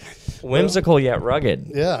there. Whimsical yet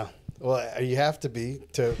rugged. Yeah. Well, you have to be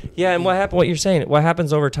to. Yeah, and what you're saying, what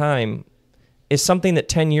happens over time is something that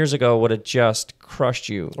 10 years ago would have just crushed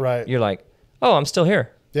you. Right. You're like, oh, I'm still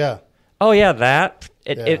here. Yeah. Oh, yeah,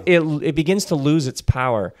 it begins to lose its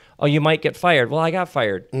power. Oh, you might get fired. Well, I got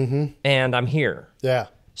fired, and I'm here. Yeah.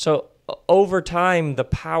 So over time, the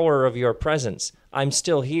power of your presence, I'm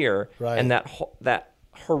still here, and that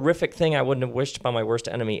horrific thing I wouldn't have wished upon my worst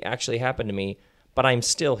enemy actually happened to me, but I'm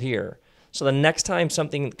still here. So the next time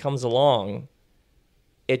something comes along,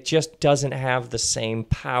 it just doesn't have the same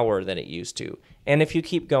power that it used to. And if you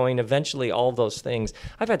keep going, eventually all those things.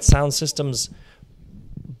 I've had sound systems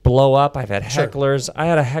blow up. I've had hecklers. I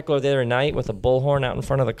had a heckler the other night with a bullhorn out in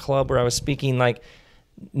front of the club where I was speaking. Like,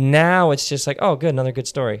 now it's just like, oh, good, another good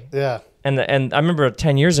story. Yeah. And I remember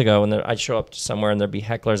 10 years ago when I'd show up somewhere and there'd be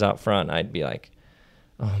hecklers out front. I'd be like,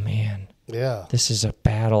 oh, man. Yeah. This is a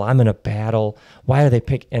battle. I'm in a battle. Why are they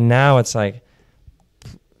picking? And now it's like,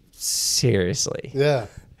 seriously. Yeah.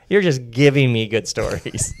 You're just giving me good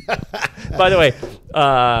stories. By the way,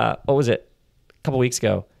 what was it? A couple weeks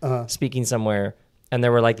ago, speaking somewhere, and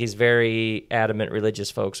there were like these very adamant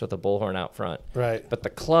religious folks with a bullhorn out front. Right. But the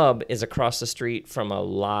club is across the street from a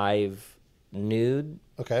live nude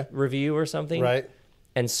review or something. Right.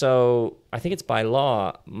 And so I think it's by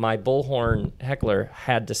law, my bullhorn heckler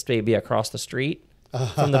had to be across the street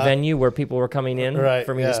from the venue where people were coming in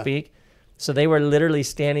for me to speak. So they were literally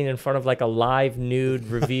standing in front of like a live nude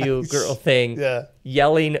review girl thing,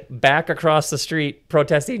 yelling back across the street,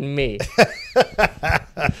 protesting me.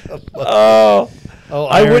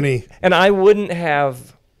 Irony. I wouldn't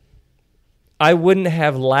have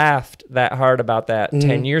laughed that hard about that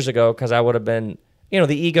 10 years ago, because I would have been,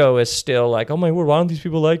 the ego is still like, oh my word, why don't these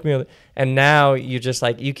people like me? And now you're just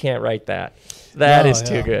like, you can't write that. That is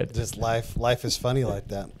too good. Just life is funny like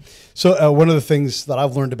that. So one of the things that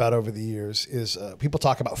I've learned about over the years is people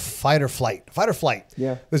talk about fight or flight. Fight or flight.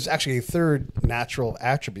 Yeah. There's actually a third natural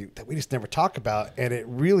attribute that we just never talk about, and it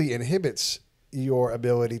really inhibits your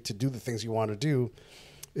ability to do the things you want to do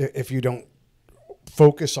if you don't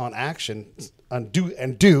focus on action and do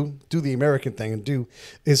the American thing and do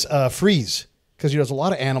is freeze. Because there's a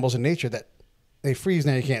lot of animals in nature that they freeze,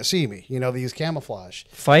 now you can't see me. They use camouflage.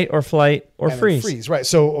 Fight or flight or freeze. Freeze, right.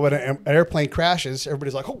 So when an airplane crashes,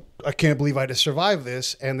 everybody's like, oh, I can't believe I just survived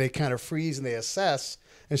this. And they kind of freeze and they assess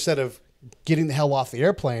instead of getting the hell off the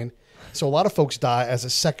airplane. So a lot of folks die as a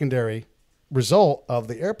secondary result of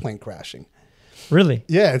the airplane crashing. Really?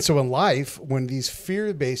 Yeah. And so in life, when these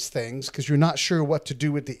fear-based things, because you're not sure what to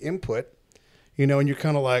do with the input, and you're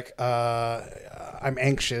kind of like, I'm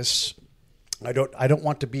anxious. I don't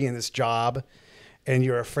want to be in this job, and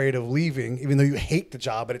you're afraid of leaving, even though you hate the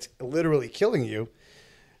job, but it's literally killing you.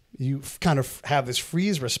 You kind of have this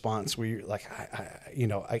freeze response where you're like,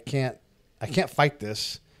 I can't fight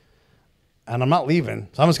this, and I'm not leaving.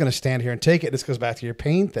 So I'm just going to stand here and take it. This goes back to your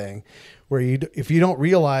pain thing, where if you don't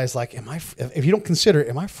realize, like, if you don't consider,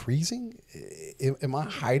 am I freezing? Am I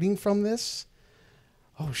hiding from this?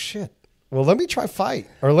 Oh shit. Well, let me try fight,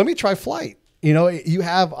 or let me try flight. You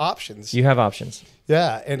have options. You have options.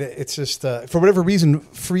 Yeah, and it's just, for whatever reason,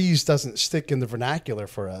 freeze doesn't stick in the vernacular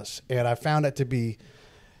for us. And I found it to be,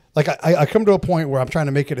 like, I come to a point where I'm trying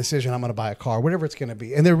to make a decision. I'm going to buy a car, whatever it's going to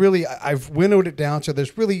be. And I've winnowed it down so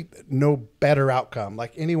there's really no better outcome.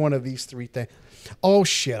 Like any one of these three things. Oh,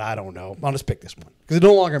 shit, I don't know. I'll just pick this one because it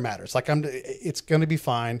no longer matters. Like, it's going to be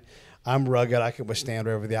fine. I'm rugged. I can withstand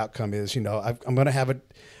whatever the outcome is. I'm going to have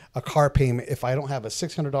a car payment. If I don't have a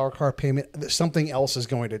 $600 car payment, something else is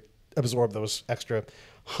going to absorb those extra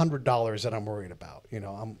 $100 that I'm worried about.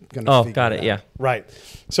 I'm going to. Oh, got it. Yeah. Right.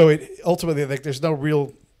 So ultimately, like, there's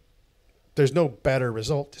no better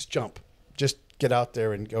result. Just jump. Just get out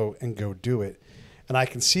there and go do it. And I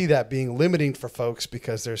can see that being limiting for folks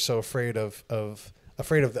because they're so afraid of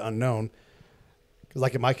the unknown.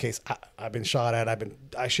 Like in my case, I've been shot at.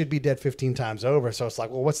 I should be dead 15 times over. So it's like,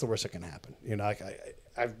 well, what's the worst that can happen?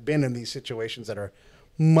 I've been in these situations that are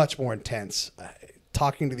much more intense,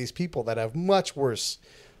 talking to these people that have much worse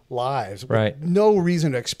lives, with no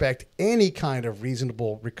reason to expect any kind of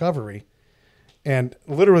reasonable recovery. And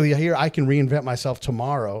literally here, I can reinvent myself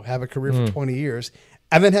tomorrow, have a career for 20 years,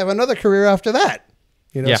 and then have another career after that.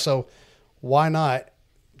 So why not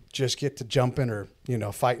just get to jumping or,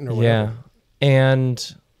 fighting or whatever? Yeah.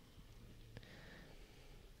 And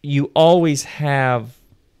you always have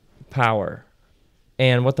power.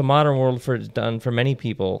 And what the modern world has done for many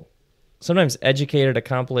people, sometimes educated,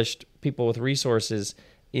 accomplished people with resources,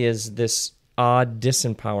 is this odd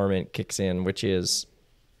disempowerment kicks in, which is,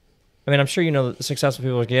 I'm sure the successful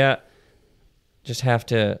people are like, just have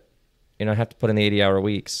to put in the 80-hour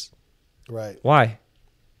weeks. Right. Why?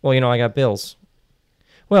 Well, I got bills.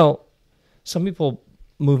 Well, some people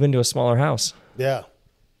move into a smaller house. Yeah.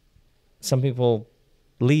 Some people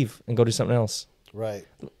leave and go do something else. Right.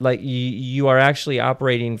 Like you are actually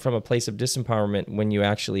operating from a place of disempowerment when you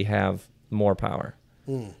actually have more power.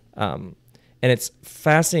 And it's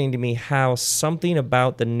fascinating to me how something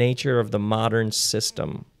about the nature of the modern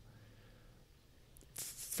system,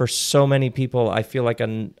 for so many people, I feel like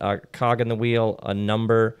a cog in the wheel, a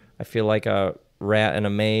number. I feel like a rat in a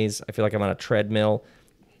maze. I feel like I'm on a treadmill,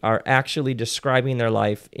 are actually describing their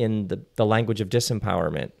life in the language of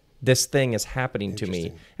disempowerment. this thing is happening to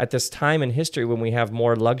me. At this time in history when we have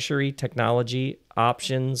more luxury, technology,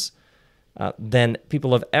 options than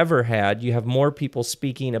people have ever had, you have more people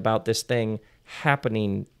speaking about this thing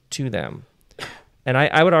happening to them. And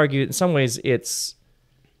I would argue in some ways it's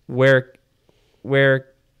where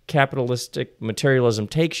capitalistic materialism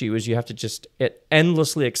takes you is you have to just, it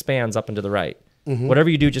endlessly expands up and to the right. Mm-hmm. Whatever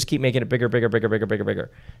you do, just keep making it bigger, bigger, bigger, bigger, bigger,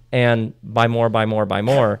 bigger. And buy more, buy more, buy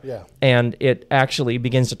more. Yeah. And it actually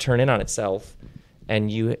begins to turn in on itself. And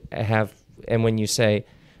when you say,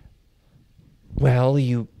 well,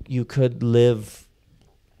 you could live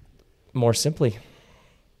more simply.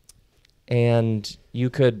 And you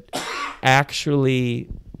could actually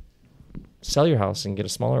sell your house and get a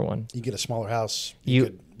smaller one. You get a smaller house.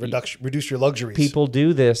 You could reduce your luxuries. People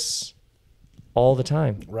do this all the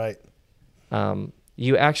time. Right.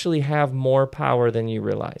 You actually have more power than you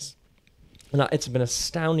realize. Now, it's been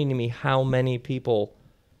astounding to me how many people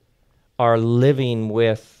are living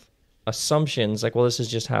with assumptions like, well, this is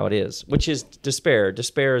just how it is, which is despair.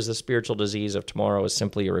 Despair is the spiritual disease of tomorrow is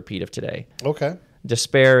simply a repeat of today. Okay.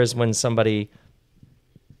 Despair is when somebody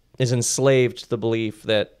is enslaved to the belief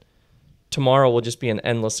that tomorrow will just be an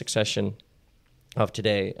endless succession of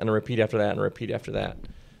today and a repeat after that and a repeat after that.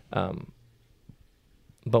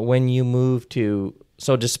 But when you move to...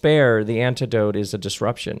 So despair, the antidote is a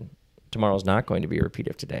disruption. Tomorrow's not going to be a repeat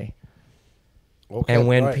of today. Okay, and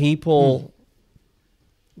when people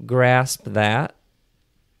grasp that,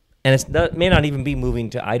 and it may not even be moving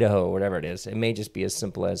to Idaho or whatever it is. It may just be as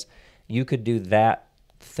simple as you could do that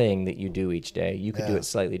thing that you do each day. You could do it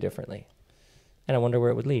slightly differently. And I wonder where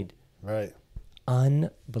it would lead. Right.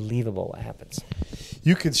 Unbelievable what happens.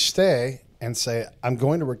 You could stay and say, I'm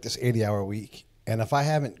going to work this 80-hour week. And if I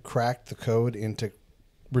haven't cracked the code into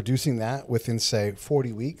reducing that within, say,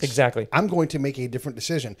 40 weeks, exactly, I'm going to make a different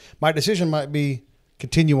decision. My decision might be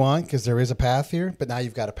continue on because there is a path here, but now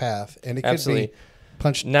you've got a path. And it could be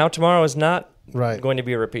punched. Now tomorrow is not going to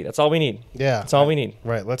be a repeat. That's all we need. Yeah. That's all we need.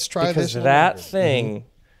 Right. Let's try because this. Because that thing,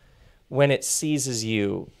 when it seizes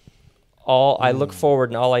you, I look forward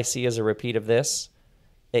and all I see is a repeat of this,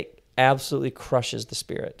 it absolutely crushes the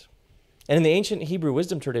spirit. And in the ancient Hebrew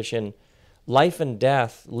wisdom tradition, life and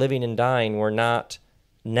death, living and dying, were not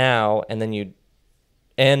now and then you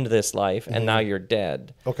end this life and now you're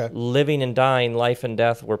dead. Okay. Living and dying, life and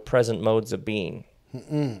death were present modes of being.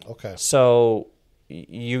 Okay. So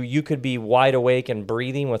you could be wide awake and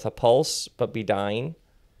breathing with a pulse but be dying,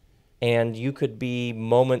 and you could be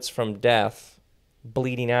moments from death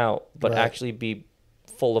bleeding out but actually be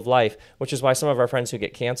full of life, which is why some of our friends who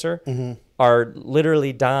get cancer are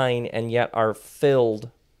literally dying and yet are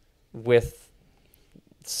filled with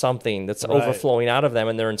something that's overflowing out of them,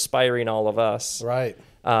 and they're inspiring all of us. Right.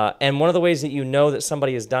 And one of the ways that you know that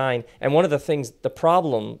somebody is dying, and one of the things, the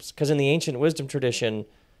problems, because in the ancient wisdom tradition,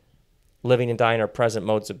 living and dying are present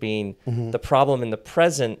modes of being. The problem in the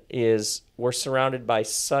present is we're surrounded by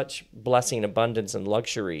such blessing, abundance, and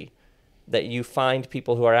luxury that you find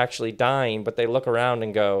people who are actually dying, but they look around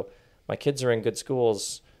and go, my kids are in good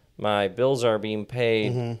schools, my bills are being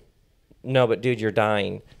paid. No, but dude, you're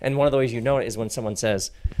dying. And one of the ways you know it is when someone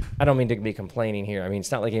says, I don't mean to be complaining here. I mean,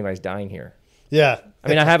 it's not like anybody's dying here. Yeah. I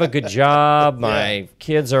mean, I have a good job, my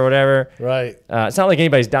kids or whatever. Right. It's not like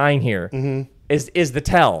anybody's dying here. Is the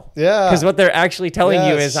tell. Yeah. Because what they're actually telling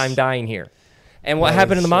you is I'm dying here. And what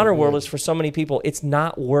happened in the modern world is for so many people, it's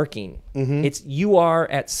not working. It's you are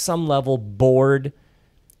at some level bored,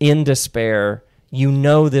 in despair. You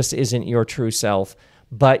know this isn't your true self,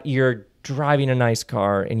 but you're driving a nice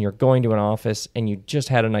car and you're going to an office and you just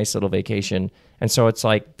had a nice little vacation. And so it's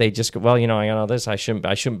like they just go, well, I got all this. I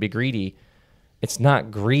shouldn't be greedy. It's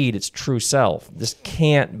not greed. It's true self. This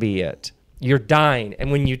can't be it. You're dying.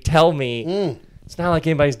 And when you tell me it's not like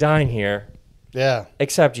anybody's dying here. Yeah.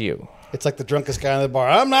 Except you. It's like the drunkest guy in the bar.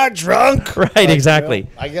 I'm not drunk. Right. Like, exactly.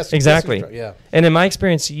 I guess. Exactly. Yeah. And in my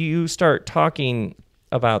experience, you start talking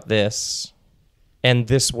about this and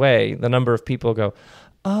this way, the number of people go,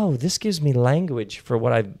 oh, this gives me language for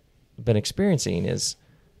what I've been experiencing is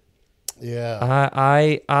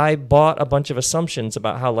I bought a bunch of assumptions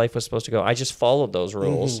about how life was supposed to go. I just followed those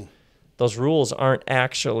rules. Those rules aren't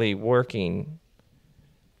actually working,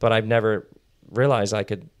 but I've never realized I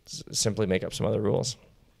could simply make up some other rules.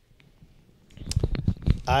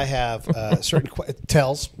 I have certain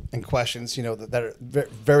tells and questions, that are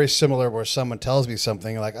very similar where someone tells me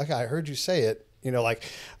something like, okay, I heard you say it.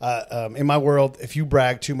 In my world, if you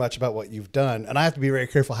brag too much about what you've done, and I have to be very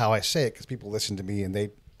careful how I say it because people listen to me and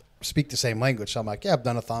they speak the same language. So I'm like, yeah, I've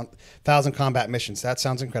done 1,000 combat missions. That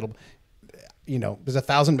sounds incredible. there's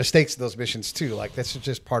 1,000 mistakes in those missions too. Like that's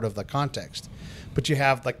just part of the context. But you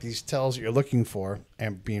have like these tells that you're looking for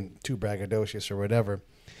and being too braggadocious or whatever.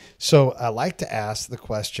 So I like to ask the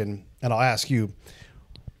question, and I'll ask you,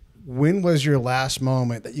 when was your last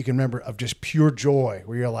moment that you can remember of just pure joy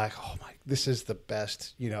where you're like, oh my, this is the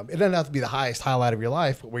best, it doesn't have to be the highest highlight of your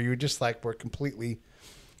life, but where you're just like, we're completely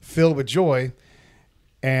filled with joy.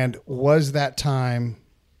 And was that time,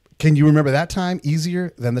 can you remember that time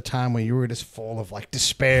easier than the time when you were just full of like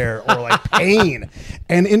despair or like pain?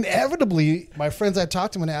 And inevitably, my friends I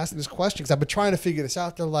talked to when I asked them this question, because I've been trying to figure this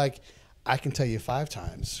out, they're like, I can tell you 5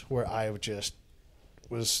 times where I just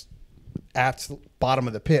was at the bottom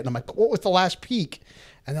of the pit. And I'm like, what was the last peak?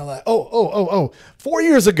 And they're like, 4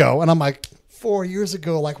 years ago. And I'm like, 4 years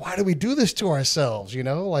ago, like, why do we do this to ourselves?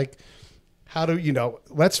 Like, how do,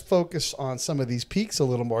 let's focus on some of these peaks a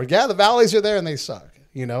little more. Yeah, the valleys are there and they suck,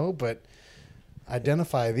 but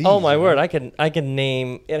identify these. Oh, my word. I can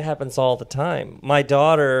name, it happens all the time. My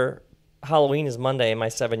daughter, Halloween is Monday, and my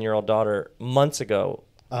 7-year-old daughter, months ago,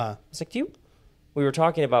 I was like, we were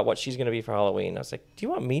talking about what she's going to be for Halloween. I was like, do you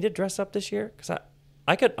want me to dress up this year? Because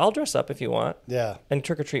I'll dress up if you want. Yeah. And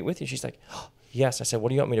trick or treat with you. She's like, oh, yes. I said, what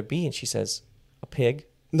do you want me to be? And she says, a pig.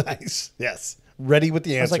 Nice. Yes. Ready with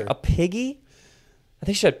the answer. I was like, a piggy? I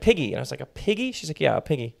think she said piggy. And I was like, a piggy? She's like, yeah, a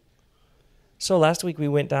piggy. So last week we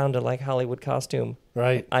went down to like Hollywood Costume.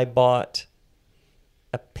 Right. I bought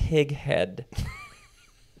a pig head,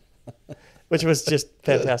 which was just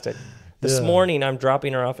fantastic. This morning, I'm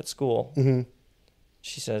dropping her off at school. Mm-hmm.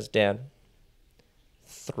 She says, Dad,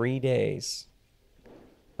 3 days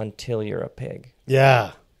until you're a pig.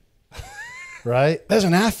 Yeah. Right? There's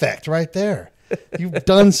an affect right there. You've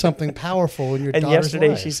done something powerful in your daughter's life. And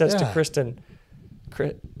yesterday, she says to Kristen,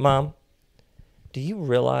 Mom, do you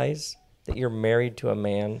realize that you're married to a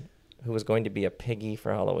man who was going to be a piggy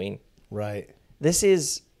for Halloween? Right. This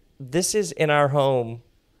is in our home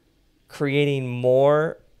creating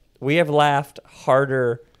more. We have laughed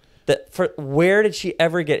harder. Where did she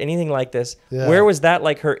ever get anything like this? Yeah. Where was that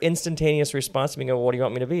like her instantaneous response to me going, what do you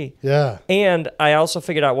want me to be? Yeah. And I also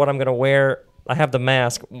figured out what I'm going to wear. I have the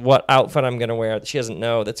mask, what outfit I'm going to wear that she doesn't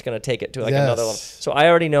know that's going to take it to like another level. So I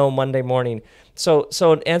already know Monday morning. So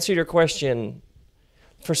to answer your question,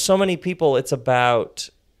 for so many people, it's about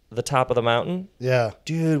the top of the mountain. Yeah.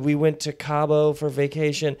 Dude, we went to Cabo for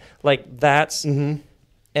vacation. Like that's, and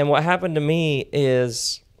what happened to me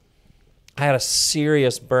is I had a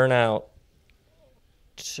serious burnout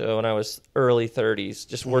when I was early 30s,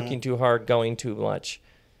 just working too hard, going too much.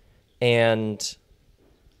 And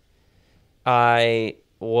I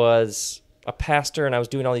was a pastor and I was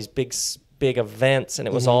doing all these big events, and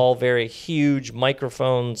it was all very huge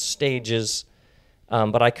microphones, stages,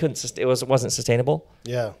 but I couldn't, it wasn't sustainable.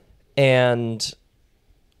 Yeah. And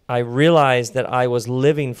I realized that I was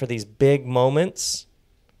living for these big moments,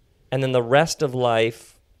 and then the rest of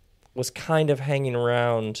life was kind of hanging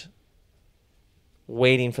around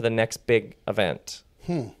waiting for the next big event.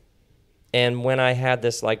 And when I had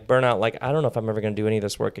this like burnout, like, I don't know if I'm ever going to do any of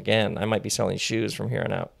this work again. I might be selling shoes from here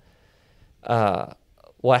on out.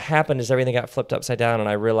 What happened is everything got flipped upside down, and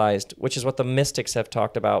I realized, which is what the mystics have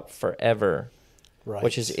talked about forever, right?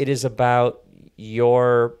 Which is, it is about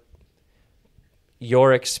your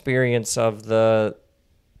experience of the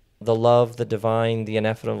love, the divine, the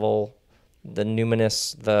ineffable, the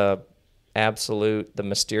numinous, the absolute, the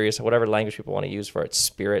mysterious, whatever language people want to use for it,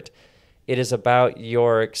 spirit. It is about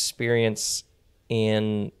your experience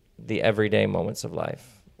in the everyday moments of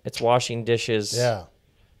life. It's washing dishes. Yeah.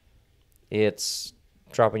 It's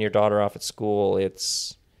dropping your daughter off at school.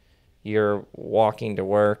 It's you're walking to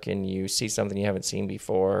work and you see something you haven't seen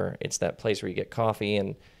before. It's that place where you get coffee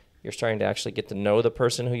and you're starting to actually get to know the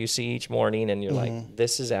person who you see each morning, and you're like,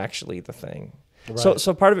 this is actually the thing. Right.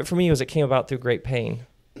 So part of it for me was it came about through great pain.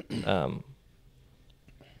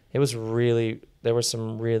 It was really, there were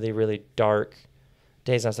some really, really dark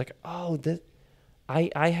days. I was like, oh,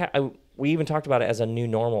 we even talked about it as a new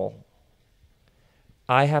normal.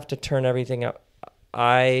 I have to turn everything up.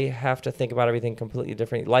 I have to think about everything completely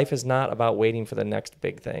differently. Life is not about waiting for the next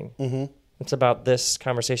big thing. It's about this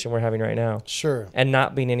conversation we're having right now. Sure. And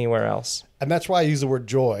not being anywhere else. And that's why I use the word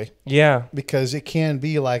joy. Yeah. Because it can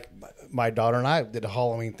be like, my daughter and I did a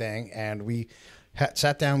Halloween thing, and we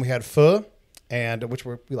sat down, we had pho, and which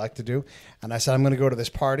we like to do. And I said, I'm going to go to this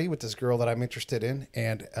party with this girl that I'm interested in,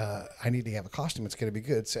 and I need to have a costume. It's going to be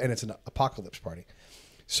good. And it's an apocalypse party.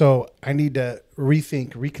 So I need to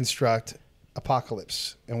reconstruct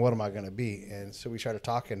apocalypse, and what am I going to be? And so we started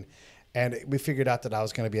talking, and we figured out that I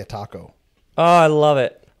was going to be a taco. Oh, I love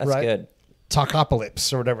it. That's right? good.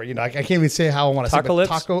 tacopolis or whatever. I can't even say how I want to say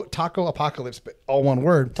it. Taco apocalypse, but all one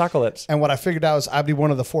word. Tacolypse. And what I figured out is I'd be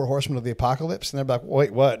one of the 4 horsemen of the apocalypse. And they're like,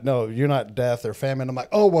 wait, what? No, you're not death or famine. I'm like,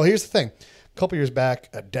 oh, well, here's the thing. A couple years back,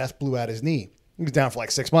 a death blew out his knee. He was down for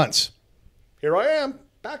like 6 months. Here I am,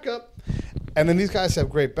 back up. And then these guys have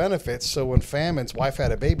great benefits. So when famine's wife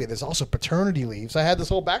had a baby, there's also paternity leave. So I had this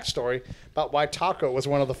whole backstory about why Taco was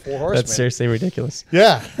one of the 4 horsemen. That's seriously ridiculous.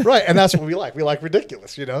 Yeah, right. And that's what we like. We like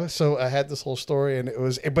ridiculous, So I had this whole story, and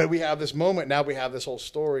but we have this moment. Now we have this whole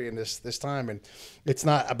story in this time. And it's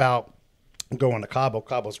not about going to Cabo.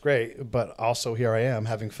 Cabo's great. But also here I am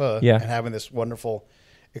having fun and having this wonderful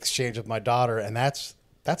exchange with my daughter. And that's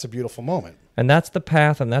a beautiful moment. And that's the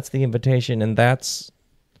path, and that's the invitation, and that's...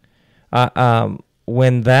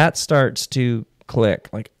 when that starts to click,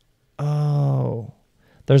 like, oh,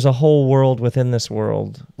 there's a whole world within this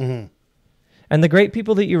world. Mm-hmm. And the great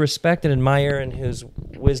people that you respect and admire and whose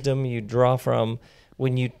wisdom you draw from,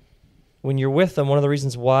 when you're with them, one of the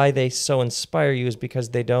reasons why they so inspire you is because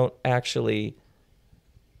they don't actually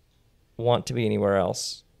want to be anywhere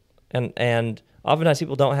else. And oftentimes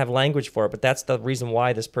people don't have language for it, but that's the reason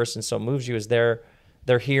why this person so moves you is they're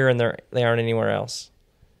here and they aren't anywhere else.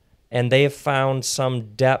 And they have found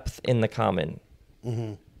some depth in the common.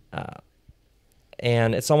 Mm-hmm.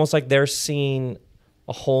 And it's almost like they're seeing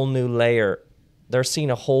a whole new layer. They're seeing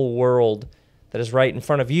a whole world that is right in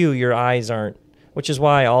front of you. Your eyes aren't, which is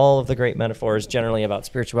why all of the great metaphors generally about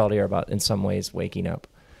spirituality are about, in some ways, waking up,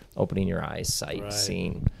 opening your eyes, sight, right.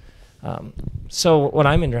 Seeing. So when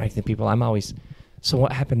I'm interacting with people, I'm always, so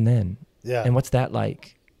what happened then? Yeah. And what's that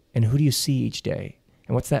like? And who do you see each day?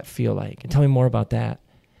 And what's that feel like? And tell me more about that.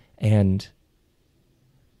 And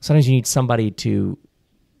sometimes you need somebody to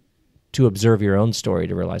observe your own story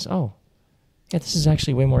to realize, oh, yeah, this is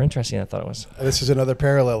actually way more interesting than I thought it was. This is another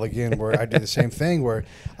parallel again where I do the same thing where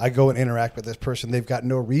I go and interact with this person. They've got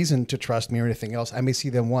no reason to trust me or anything else. I may see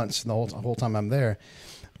them once the whole time I'm there,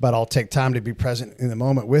 but I'll take time to be present in the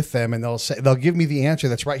moment with them, and they'll give me the answer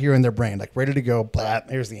that's right here in their brain, like ready to go. Blah,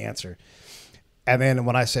 here's the answer. And then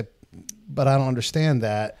when I say, but I don't understand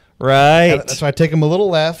that. Right. So I take them a little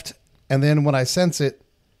left, and then when I sense it,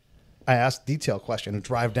 I ask detailed question and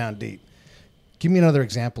drive down deep. Give me another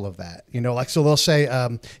example of that. So they'll say,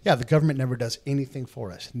 the government never does anything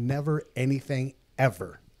for us. Never anything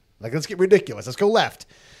ever. Like, let's get ridiculous. Let's go left.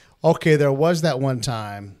 Okay, there was that one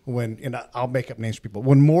time when, I'll make up names for people,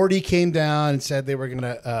 when Morty came down and said they were going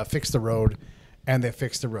to fix the road, and they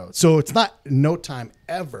fixed the road. So it's not no time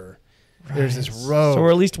ever. Right. There's this road. So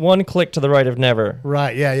we're at least one click to the right of never.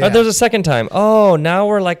 Right, yeah. But there's a second time. Oh, now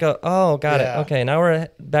we're like got it. Okay, now we're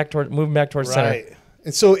moving back towards right. Center.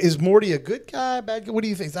 And so is Morty a good guy, bad guy? What do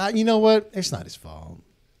you think? You know what? It's not his fault.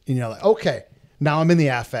 Like, okay, now I'm in the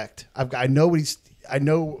affect. I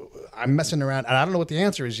know I'm messing around, and I don't know what the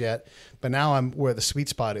answer is yet, but now I'm where the sweet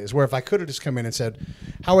spot is, where if I could have just come in and said,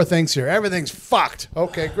 how are things here? Everything's fucked.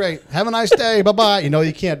 Okay, great. Have a nice day. Bye-bye.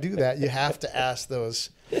 You can't do that. You have to ask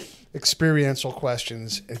those experiential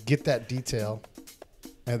questions and get that detail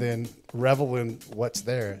and then revel in what's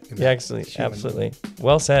there. Absolutely.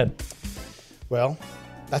 Well said. Well,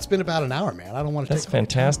 that's been about an hour, man. I don't want to That's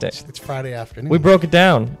fantastic. It's Friday afternoon. We broke it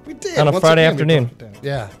down. We did. On a Friday afternoon.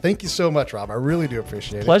 Yeah. Thank you so much, Rob. I really do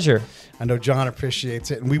appreciate Pleasure. it. I know John appreciates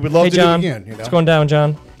it, and we would love to John, do it again. What's going down,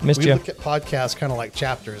 John? Missed you. We look at podcasts kind of like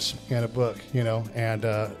chapters in a book, and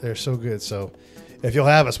they're so good. So if you'll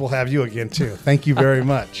have us, we'll have you again, too. Thank you very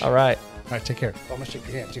much. All right. All right, take care. I'm going to shake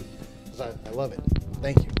your hand, too, because I love it.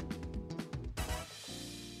 Thank you.